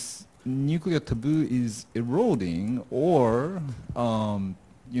of this nuclear taboo is eroding, or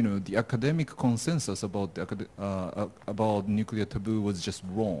the academic consensus about nuclear taboo was just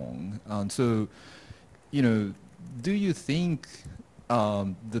wrong. And so, do you think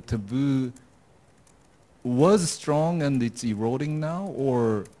the taboo was strong and it's eroding now,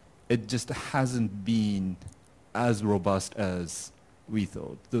 or it just hasn't been as robust as we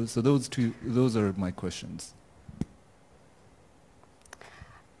thought? So those are my questions.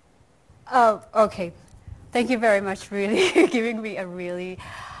 Oh, okay. Thank you very much, really, giving me a really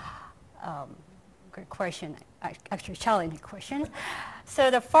good question, actually challenging question.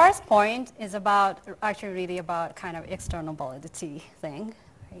 So the first point is actually really about kind of external validity thing.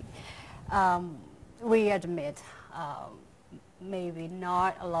 Right? We admit maybe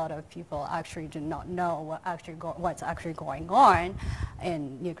not a lot of people actually do not know what's actually going on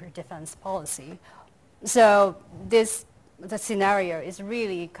in nuclear defense policy. So the scenario is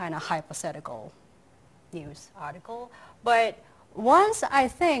really kind of hypothetical news article, but once I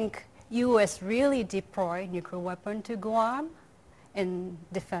think U.S. really deployed nuclear weapon to Guam in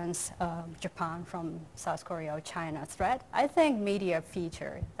defense of Japan from South Korea or China threat, I think media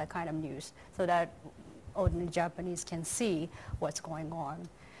feature that kind of news so that ordinary Japanese can see what's going on.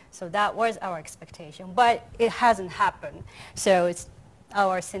 So that was our expectation, but it hasn't happened. So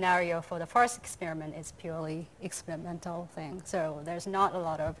our scenario for the first experiment is purely experimental thing. So there's not a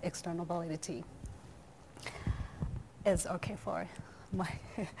lot of external validity. Is okay for my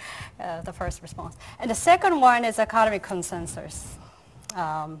the first response. And the second one is academic consensus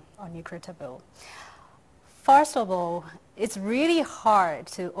on nuclear taboo. First of all, it's really hard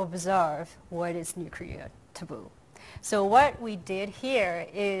to observe what is nuclear taboo. So what we did here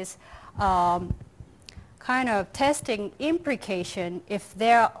is kind of testing implication if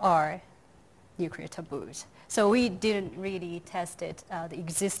there are nuclear taboos. So we didn't really test it, the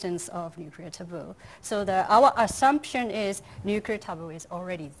existence of nuclear taboo. So our assumption is nuclear taboo is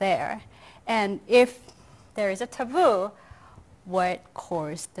already there. And if there is a taboo, what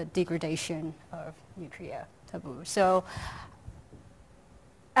caused the degradation of nuclear taboo? So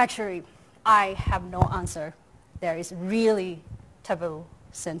actually, I have no answer. There is really taboo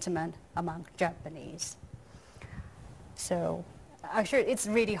sentiment among Japanese. So actually, it's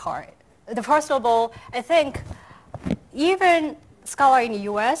really hard. First of all, I think even scholars in the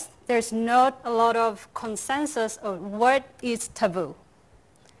US, there's not a lot of consensus on what is taboo.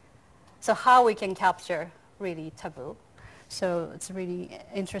 So how we can capture really taboo. So it's a really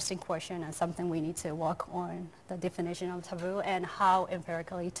interesting question and something we need to work on, the definition of taboo and how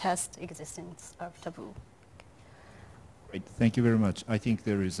empirically test existence of taboo. Great, thank you very much. I think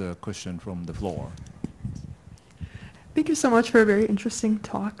there is a question from the floor. Thank you so much for a very interesting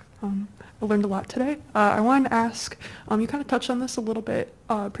talk. I learned a lot today. I wanted to ask, you kind of touched on this a little bit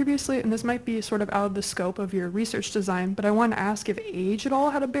previously, and this might be sort of out of the scope of your research design, but I wanted to ask if age at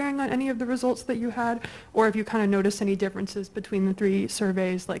all had a bearing on any of the results that you had, or if you kind of noticed any differences between the 3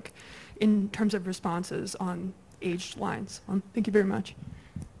 surveys, like in terms of responses on aged lines. Thank you very much.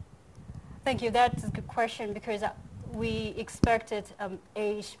 Thank you. That's a good question because we expected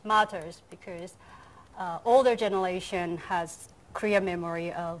age matters because older generation has clear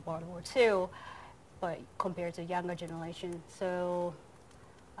memory of World War II, but compared to younger generation. So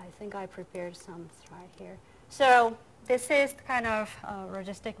I think I prepared some slide here. So this is kind of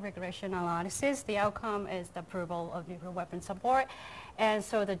logistic regression analysis. The outcome is the approval of nuclear weapon support. And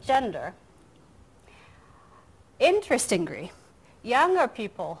so the gender. Interestingly, younger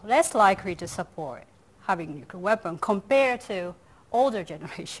people less likely to support having nuclear weapon compared to older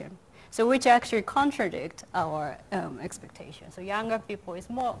generation. So which actually contradict our expectations. So younger people is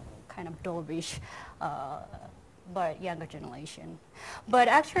more kind of dovish, but younger generation. But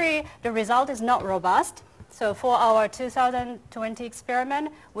actually the result is not robust. So for our 2020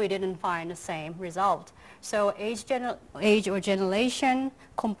 experiment, we didn't find the same result. So age or generation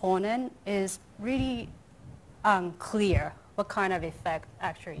component is really unclear what kind of effect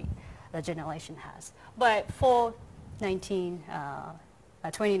actually the generation has. But for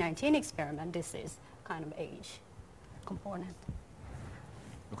 2019 experiment, this is kind of age component.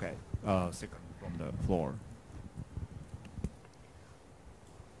 Okay, second from the floor.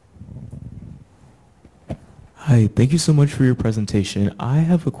 Hi, thank you so much for your presentation. I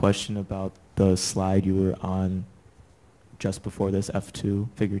have a question about the slide you were on just before this, F2,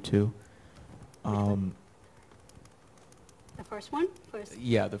 figure 2. The first one?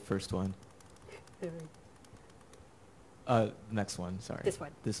 Yeah, the first one. Next one, sorry. This one.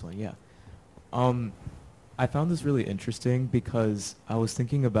 This one, yeah. I found this really interesting because I was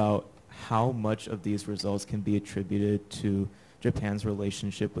thinking about how much of these results can be attributed to Japan's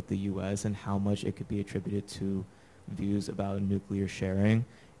relationship with the US and how much it could be attributed to views about nuclear sharing.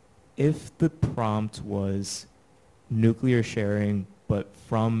 If the prompt was nuclear sharing but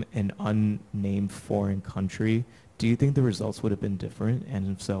from an unnamed foreign country, do you think the results would have been different,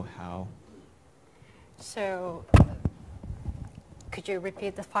 and if so, how? So could you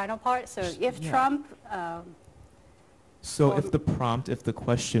repeat the final part? So if Yeah. Trump... So if the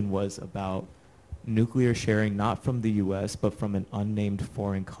question was about nuclear sharing not from the US but from an unnamed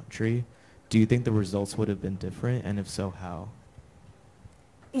foreign country, do you think the results would have been different, and if so, how?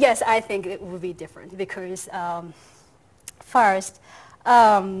 Yes, I think it would be different because first,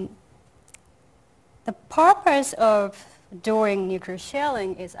 the purpose of doing nuclear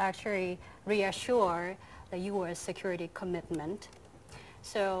sharing is actually reassure the U.S. security commitment.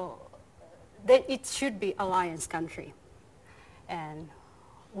 So that it should be alliance country, and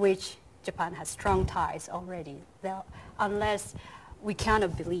which Japan has strong ties already. Unless we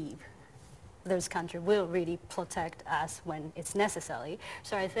cannot believe those countries will really protect us when it's necessary.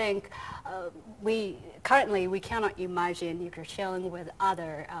 So I think currently we cannot imagine nuclear sharing with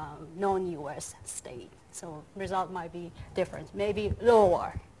other non-U.S. states. So result might be different, maybe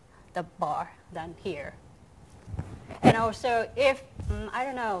lower the bar than here. And also if, I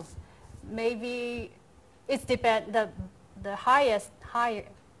don't know, maybe it's the higher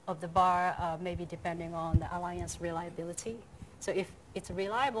of the bar maybe depending on the alliance reliability. So if it's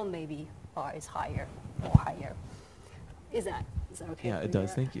reliable, maybe bar is higher or higher. Is that okay? Yeah, it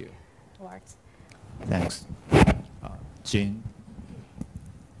does. Thank you. Works. Thanks. Jean.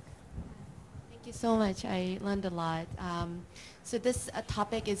 Thank you so much. I learned a lot. So this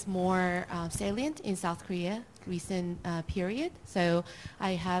topic is more salient in South Korea recent period. So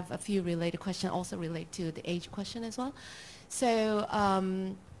I have a few related questions also relate to the age question as well. So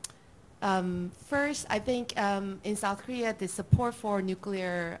First, I think in South Korea, the support for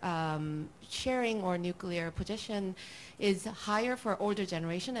nuclear sharing or nuclear position is higher for older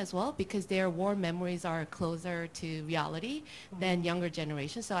generation as well because their war memories are closer to reality than younger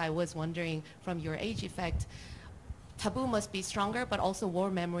generation. So I was wondering from your age effect, taboo must be stronger, but also war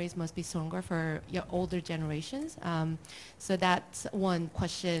memories must be stronger for your older generations. So that's one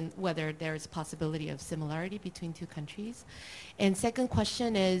question, whether there's possibility of similarity between two countries. And second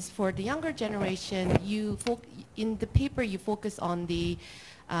question is for the younger generation, in the paper you focus on the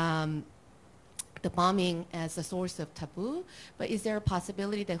bombing as a source of taboo, but is there a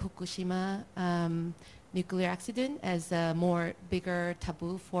possibility that Fukushima nuclear accident as a more bigger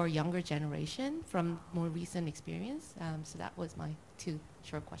taboo for younger generation from more recent experience? So that was my two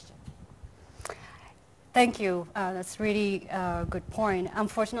short questions. Thank you. That's really a good point.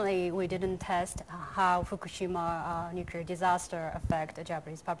 Unfortunately, we didn't test how Fukushima nuclear disaster affect the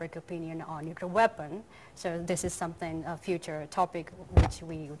Japanese public opinion on nuclear weapon. So this is something, a future topic which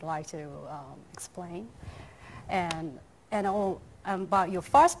we would like to explain. And about your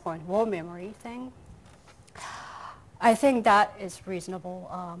first point, war memory thing, I think that is reasonable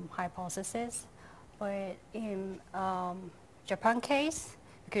hypothesis. But in Japan case,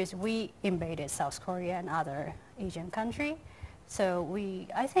 because we invaded South Korea and other Asian country, so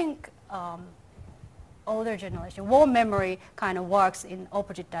I think older generation, war memory kind of works in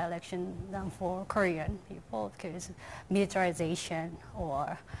opposite direction than for Korean people because militarization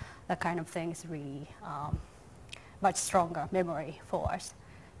or that kind of thing is really much stronger memory for us.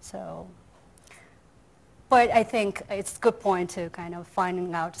 So, but I think it's a good point to kind of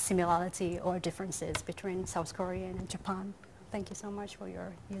finding out similarity or differences between South Korea and Japan. Thank you so much for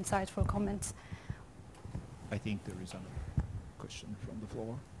your insightful comments. I think there is another question from the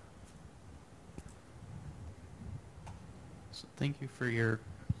floor. So thank you for your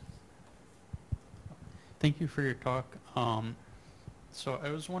talk. So I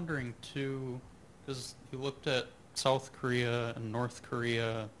was wondering too, because you looked at South Korea and North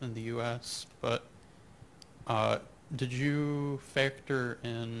Korea in the U.S., but did you factor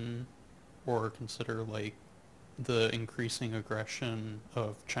in or consider like the increasing aggression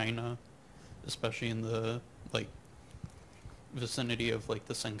of China, especially in the like vicinity of like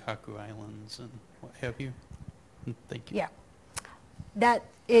the Senkaku Islands and what have you? Thank you. Yeah, that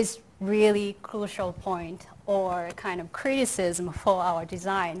is really crucial point or kind of criticism for our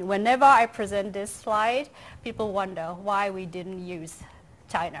design. Whenever I present this slide, people wonder why we didn't use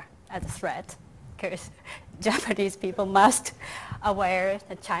China as a threat, because Japanese people must aware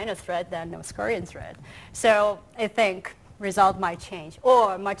that China threat than North Korean threat. So I think result might change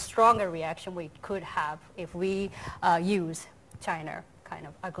or much stronger reaction we could have if we use China kind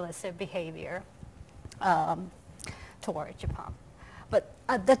of aggressive behavior toward Japan. But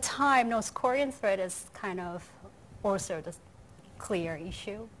at the time, North Korean threat is kind of also the clear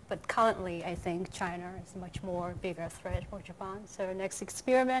issue. But currently, I think China is a much more bigger threat for Japan. So next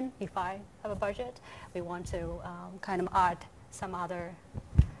experiment, if I have a budget, we want to kind of add some other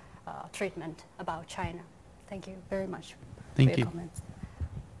treatment about China. Thank you very much for your comments.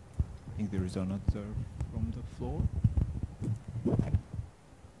 I think there is another from the floor.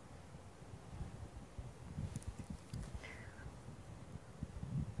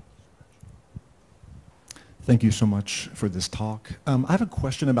 Thank you so much for this talk. I have a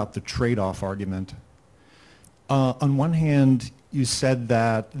question about the trade-off argument. On one hand, you said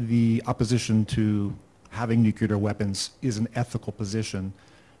that the opposition to having nuclear weapons is an ethical position.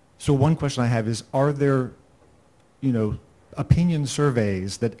 So one question I have is, are there, opinion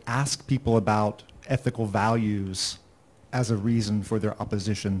surveys that ask people about ethical values as a reason for their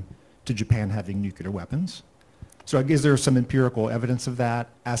opposition to Japan having nuclear weapons? So is there some empirical evidence of that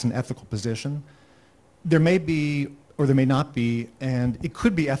as an ethical position? There may be, or there may not be, and it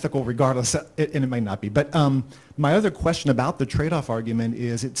could be ethical regardless, and it might not be. But my other question about the trade-off argument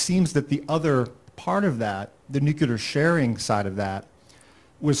is it seems that the other part of that, the nuclear sharing side of that,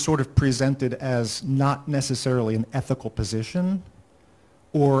 was sort of presented as not necessarily an ethical position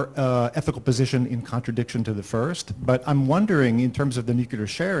or ethical position in contradiction to the first. But I'm wondering, in terms of the nuclear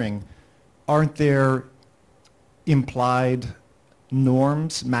sharing, aren't there implied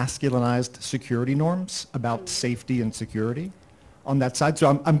norms, masculinized security norms about safety and security on that side?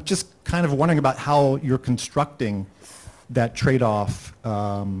 So I'm just kind of wondering about how you're constructing that trade-off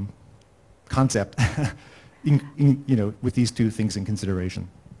concept with these two things in consideration.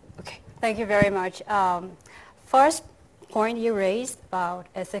 Okay, thank you very much. First point you raised about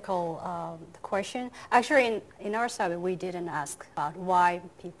ethical question, actually in our survey we didn't ask about why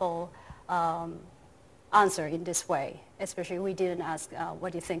people answer in this way. especially we didn't ask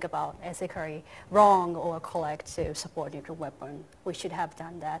what do you think about ethically wrong or correct to support nuclear weapon. We should have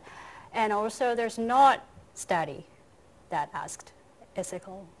done that. And also there's not study that asked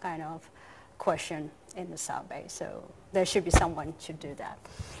ethical kind of question in the survey. So there should be someone to do that.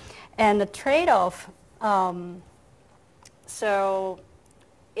 And the trade-off, so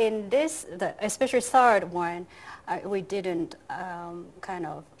in this, especially third one, we didn't kind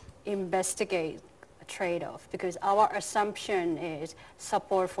of investigate a trade-off because our assumption is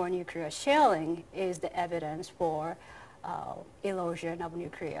support for nuclear sharing is the evidence for erosion of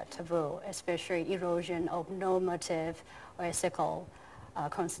nuclear taboo, especially erosion of normative or ethical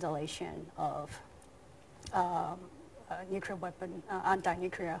consideration of nuclear weapon,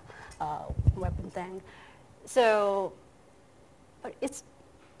 anti-nuclear weapon thing. So, but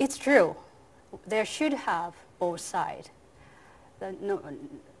it's true. There should have both sides.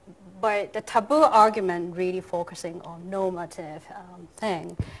 But the taboo argument really focusing on normative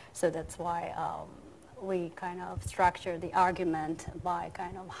thing. So that's why we kind of structure the argument by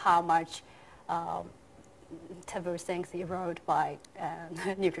kind of how much taboo things erode by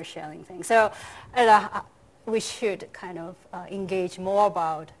nuclear sharing things. So we should kind of engage more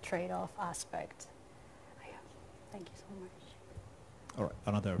about trade-off aspect. Yeah. Thank you so much. All right,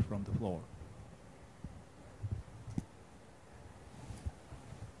 another from the floor.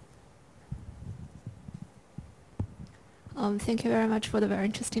 Thank you very much for the very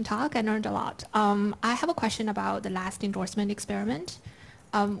interesting talk. I learned a lot. I have a question about the last endorsement experiment.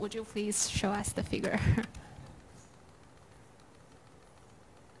 Would you please show us the figure?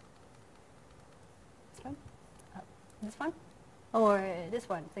 This one? Or this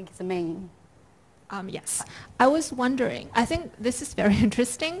one? I think it's the main. Yes. I was wondering, I think this is very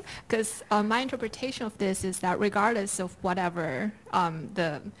interesting because my interpretation of this is that regardless of whatever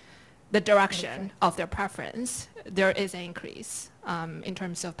the direction of their preference, there is an increase in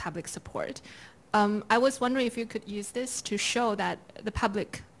terms of public support. I was wondering if you could use this to show that the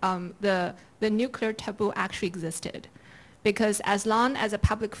public, the nuclear taboo actually existed. Because as long as a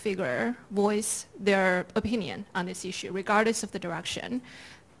public figure voice their opinion on this issue, regardless of the direction,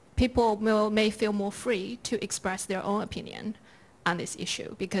 people may feel more free to express their own opinion on this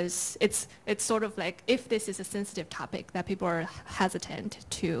issue, because it's sort of like if this is a sensitive topic that people are hesitant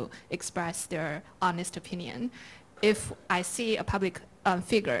to express their honest opinion, if I see a public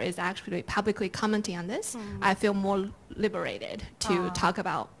figure is actually publicly commenting on this, I feel more liberated to talk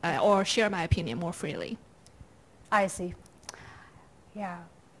about or share my opinion more freely. I see. Yeah.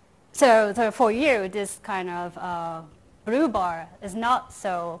 So for you, this kind of blue bar is not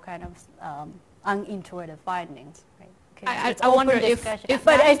so kind of unintuitive findings, right? Okay. I wonder if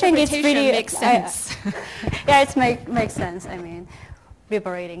but I think it's really makes sense. Yeah, it makes sense. I mean,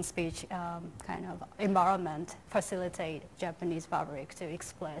 liberating speech kind of environment facilitate Japanese public to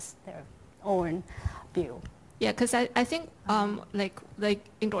express their own view. Yeah, because I think like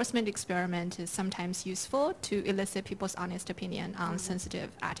endorsement experiment is sometimes useful to elicit people's honest opinion on sensitive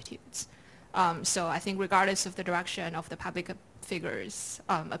attitudes. So I think regardless of the direction of the public figure's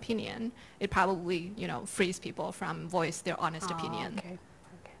opinion, it probably frees people from voice their honest opinion. Okay.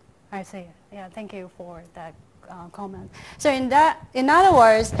 I see. Yeah, thank you for that comment. So in other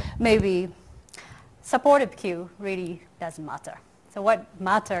words, maybe supportive cue really doesn't matter. So what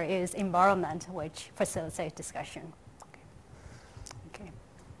matter is environment which facilitates discussion. Okay,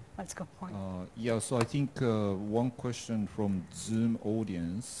 that's a good point. Yeah, so I think one question from Zoom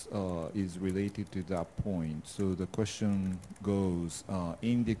audience is related to that point. So the question goes,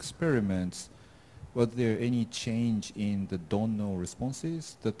 in the experiments, was there any change in the don't know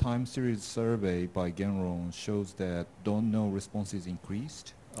responses? The time series survey by Genron shows that don't know responses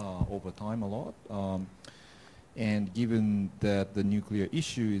increased over time a lot. And given that the nuclear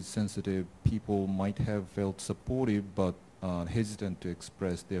issue is sensitive, people might have felt supportive but hesitant to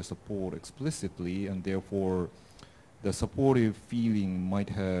express their support explicitly, and therefore the supportive feeling might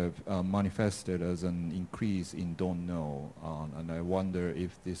have manifested as an increase in don't know. And I wonder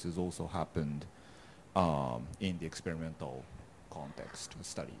if this has also happened in the experimental context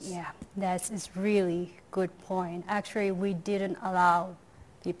studies. Yeah, that's really good point. Actually, we didn't allow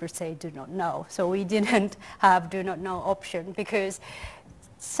people say do not know. So we didn't have do not know option because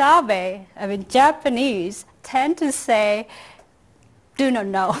survey, Japanese tend to say do not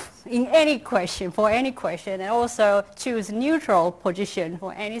know in any question, for any question, and also choose neutral position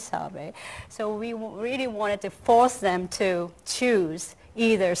for any survey. So we really wanted to force them to choose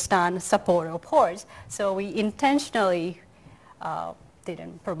either stand, support, or oppose. So we intentionally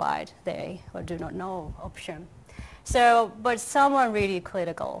didn't provide the or do not know option. So, but some are really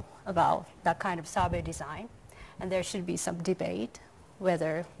critical about that kind of survey design. and there should be some debate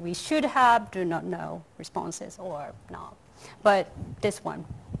whether we should have do not know responses or not. But this one,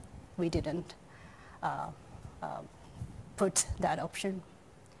 we didn't put that option.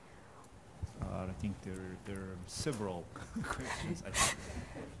 I think there are several questions I think,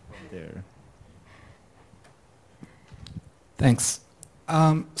 there. Thanks.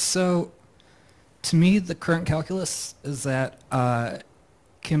 So to me, the current calculus is that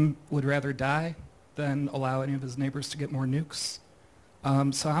Kim would rather die than allow any of his neighbors to get more nukes.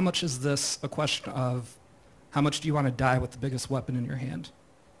 So how much is this a question of how much do you want to die with the biggest weapon in your hand?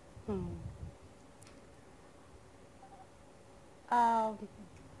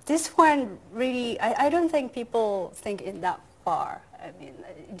 This one really, I don't think people think in that far. I mean,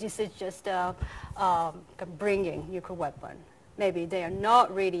 this is just bringing nuclear weapon. Maybe they are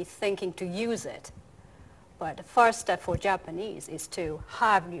not really thinking to use it. But the first step for Japanese is to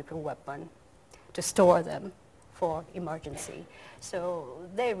have nuclear weapon, to store them for emergency. So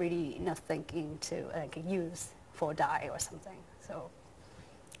they're really not thinking to use for die or something. So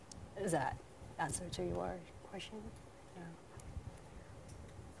is that answer to your question? Yeah.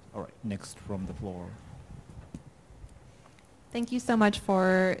 All right, next from the floor. Thank you so much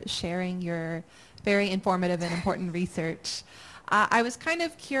for sharing your very informative and important research. I was kind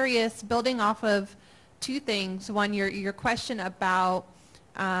of curious, building off of two things. One, your question about,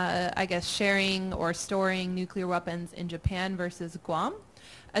 I guess, sharing or storing nuclear weapons in Japan versus Guam,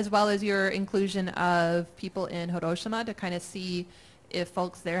 as well as your inclusion of people in Hiroshima to kind of see if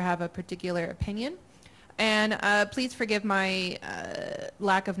folks there have a particular opinion. And please forgive my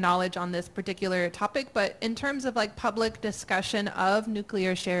lack of knowledge on this particular topic, but in terms of like public discussion of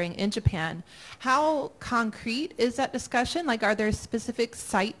nuclear sharing in Japan, how concrete is that discussion? Like, are there specific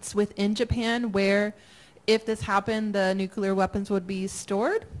sites within Japan where if this happened, the nuclear weapons would be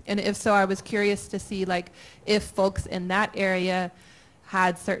stored? And if so, I was curious to see like if folks in that area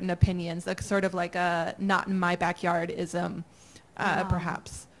had certain opinions, like sort of like a not in my backyard-ism,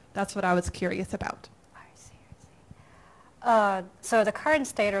 perhaps. That's what I was curious about. So the current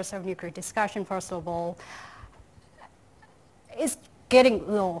status of nuclear discussion, first of all, is getting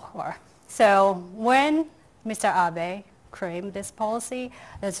lower. So when Mr. Abe framed this policy,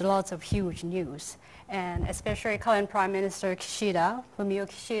 there's lots of huge news. And especially current Prime Minister Kishida, Fumio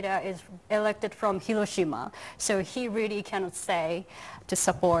Kishida, is elected from Hiroshima. So he really cannot say to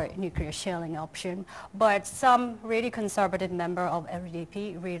support nuclear shelling option. But some really conservative member of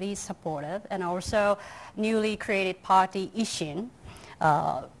LDP really supported. And also newly created party Ishin,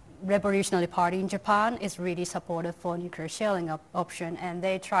 revolutionary party in Japan, is really supportive for nuclear shelling option. And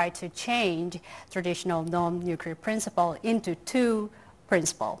they try to change traditional non-nuclear principle into two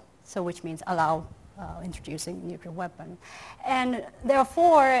principle. So which means allow introducing nuclear weapon. And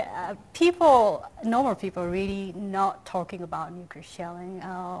therefore, normal people really not talking about nuclear shelling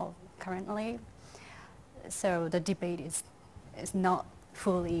currently. So the debate is not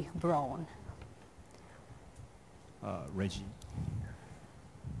fully grown. Reggie.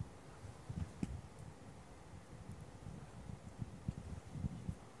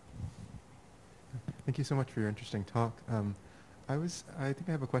 Thank you so much for your interesting talk. I think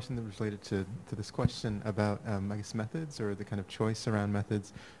I have a question that was related to this question about, I guess, methods or the kind of choice around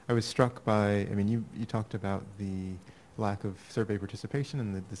methods. I was struck by, I mean, you talked about the lack of survey participation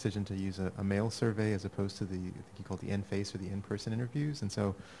and the decision to use a mail survey as opposed to I think you called the in-face or the in-person interviews. And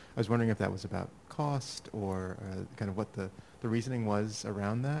so I was wondering if that was about cost or kind of what the reasoning was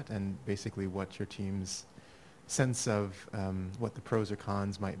around that, and basically what your team's sense of what the pros or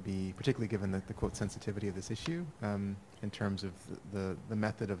cons might be, particularly given the quote sensitivity of this issue, in terms of the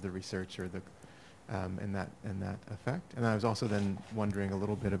method of the research or the in that effect. And I was also then wondering a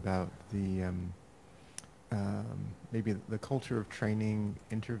little bit about the maybe the culture of training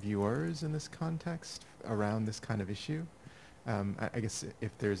interviewers in this context around this kind of issue. I guess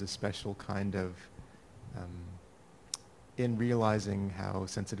if there's a special kind of in realizing how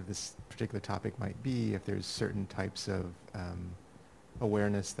sensitive this particular topic might be, if there's certain types of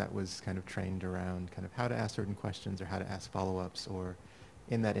awareness that was kind of trained around kind of how to ask certain questions or how to ask follow-ups, or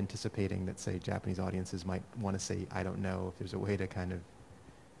in that anticipating that, say, Japanese audiences might want to say, I don't know, if there's a way to kind of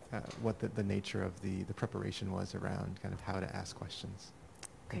what the nature of the preparation was around kind of how to ask questions.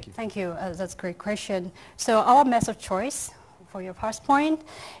 Thank you. Thank you. That's a great question. So our method choice for your first point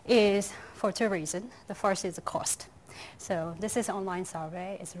is for two reasons. The first is the cost. So this is online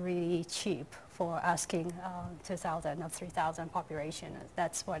survey. It's really cheap for asking 2,000 or 3,000 population.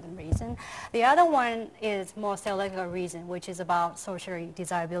 That's one reason. The other one is more theoretical reason, which is about social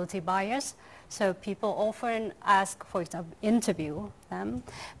desirability bias. So people often ask, for example, interview them.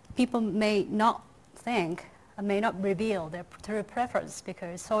 People may not think may not reveal their true preference,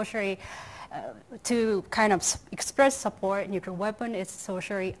 because socially, to kind of express support nuclear weapon is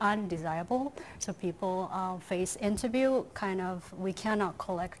socially undesirable. So people face interview, kind of, we cannot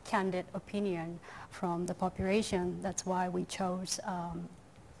collect candid opinion from the population. That's why we chose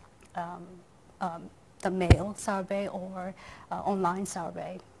the mail survey or online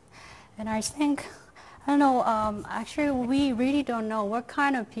survey. And I think, I don't know, actually we really don't know what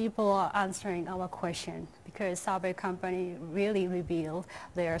kind of people are answering our question, because survey company really reveal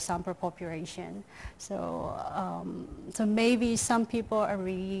their sample population. So, so maybe some people are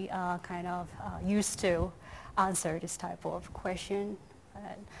really kind of used to answer this type of question.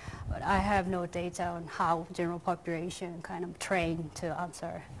 But I have no data on how general population kind of trained to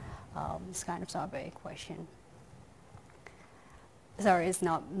answer this kind of survey question. Sorry, it's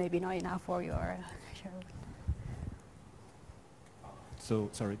not, maybe not enough for your show. So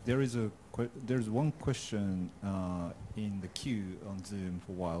sorry, there's one question in the queue on Zoom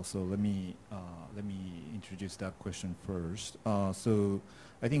for a while. So let me introduce that question first. So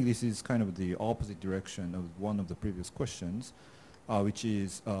I think this is kind of the opposite direction of one of the previous questions, which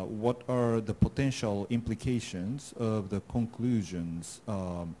is what are the potential implications of the conclusions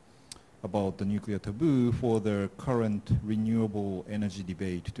about the nuclear taboo for the current renewable energy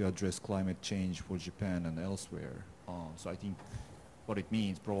debate to address climate change for Japan and elsewhere? So I think what it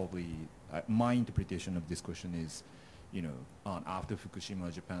means probably, my interpretation of this question is, you know, after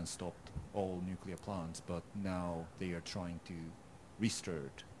Fukushima, Japan stopped all nuclear plants, but now they are trying to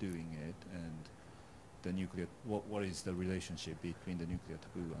restart doing it, and the nuclear, what is the relationship between the nuclear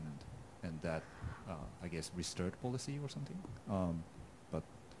taboo and that, I guess, restart policy or something? But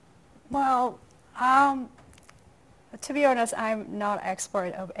well, to be honest, I'm not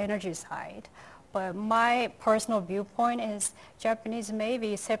expert of energy side, but my personal viewpoint is Japanese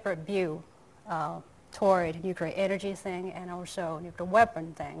maybe separate view toward nuclear energy thing and also nuclear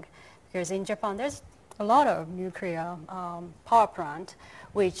weapon thing, because in Japan there's a lot of nuclear power plant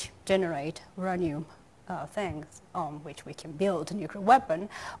which generate uranium things on which we can build a nuclear weapon,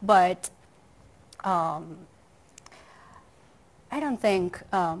 but I don't think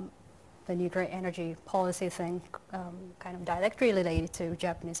the nuclear energy policy thing kind of directly related to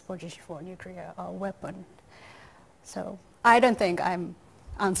Japanese position for nuclear weapon. So I don't think I'm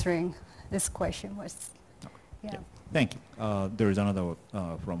answering this question. Was, yeah. Thank you. There is another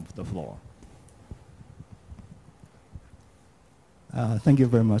from the floor. Thank you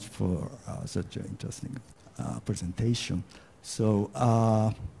very much for such an interesting presentation. So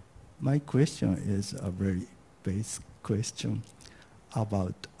my question is a very basic question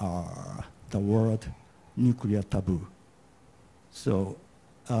about the word nuclear taboo. So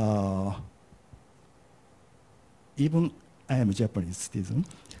even I am a Japanese citizen,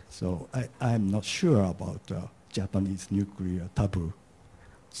 so I'm not sure about Japanese nuclear taboo.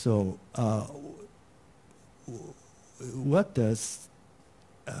 So what does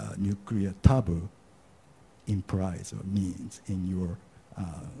nuclear taboo implies or means in your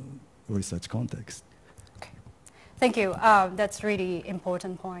research context? Thank you. That's really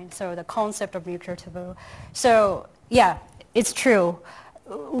important point. So the concept of nuclear taboo. So yeah, it's true.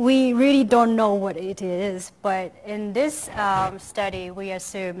 We really don't know what it is, but in this study, we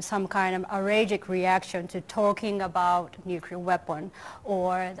assume some kind of allergic reaction to talking about nuclear weapon,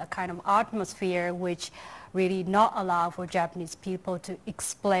 or the kind of atmosphere which really not allow for Japanese people to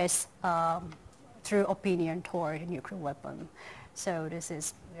express true opinion toward nuclear weapon. So this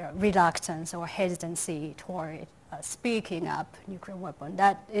is reluctance or hesitancy toward speaking up nuclear weapon.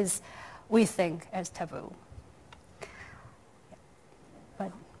 That is, we think, as taboo.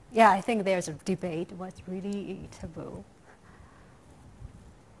 But yeah, I think there's a debate what's really taboo.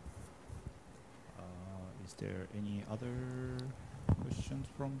 Is there any other questions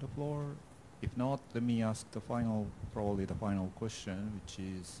from the floor? If not, let me ask the final, probably the final question, which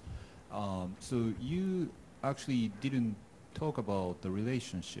is, so you actually didn't talk about the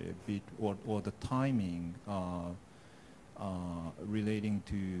relationship or the timing relating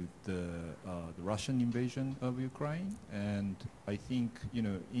to the Russian invasion of Ukraine. And I think, you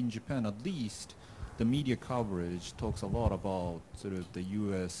know, in Japan at least, the media coverage talks a lot about sort of the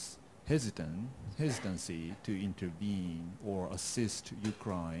U.S. hesitancy to intervene or assist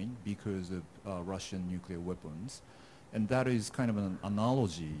Ukraine because of Russian nuclear weapons. And that is kind of an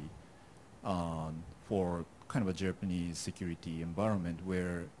analogy for kind of a Japanese security environment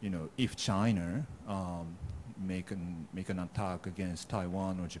where, you know, if China make an attack against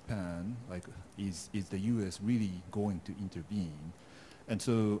Taiwan or Japan, like is the U.S. really going to intervene? And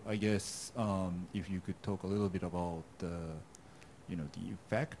so I guess if you could talk a little bit about the, the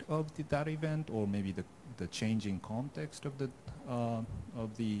effect of that event, or maybe the changing context of the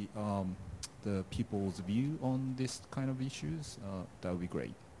people's view on this kind of issues, that would be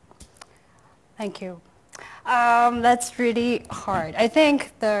great. Thank you. That's really hard. I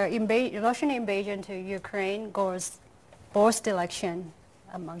think the Russian invasion to Ukraine goes both direction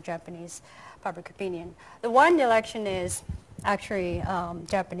among Japanese public opinion. The one direction is actually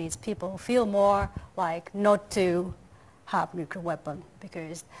Japanese people feel more like not to have nuclear weapon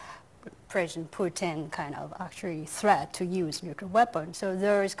because President Putin kind of actually threat to use nuclear weapon. So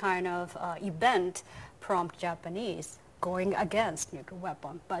there is kind of event prompt Japanese going against nuclear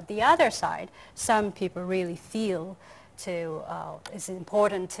weapon. But the other side, some people really feel it's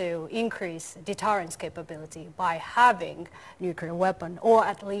important to increase deterrence capability by having nuclear weapon, or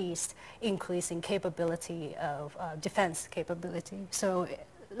at least increasing capability of defense capability. So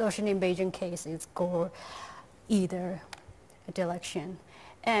Russian invasion cases go either direction.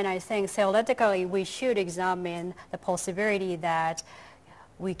 And I think theoretically we should examine the possibility that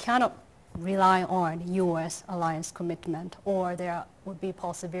we cannot rely on U.S. alliance commitment, or there would be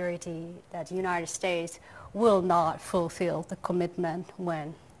possibility that the United States will not fulfill the commitment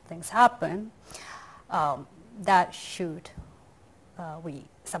when things happen. That should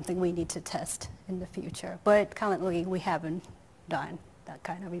something we need to test in the future. But currently we haven't done that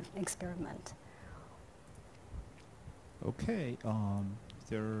kind of experiment. Okay, if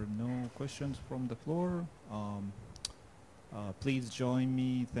there are no questions from the floor, please join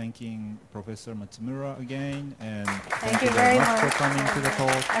me thanking Professor Matsumura again, and thank you very much for coming to the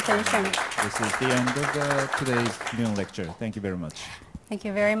talk. This is the end of today's noon lecture. Thank you very much. Thank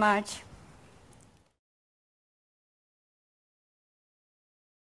you very much.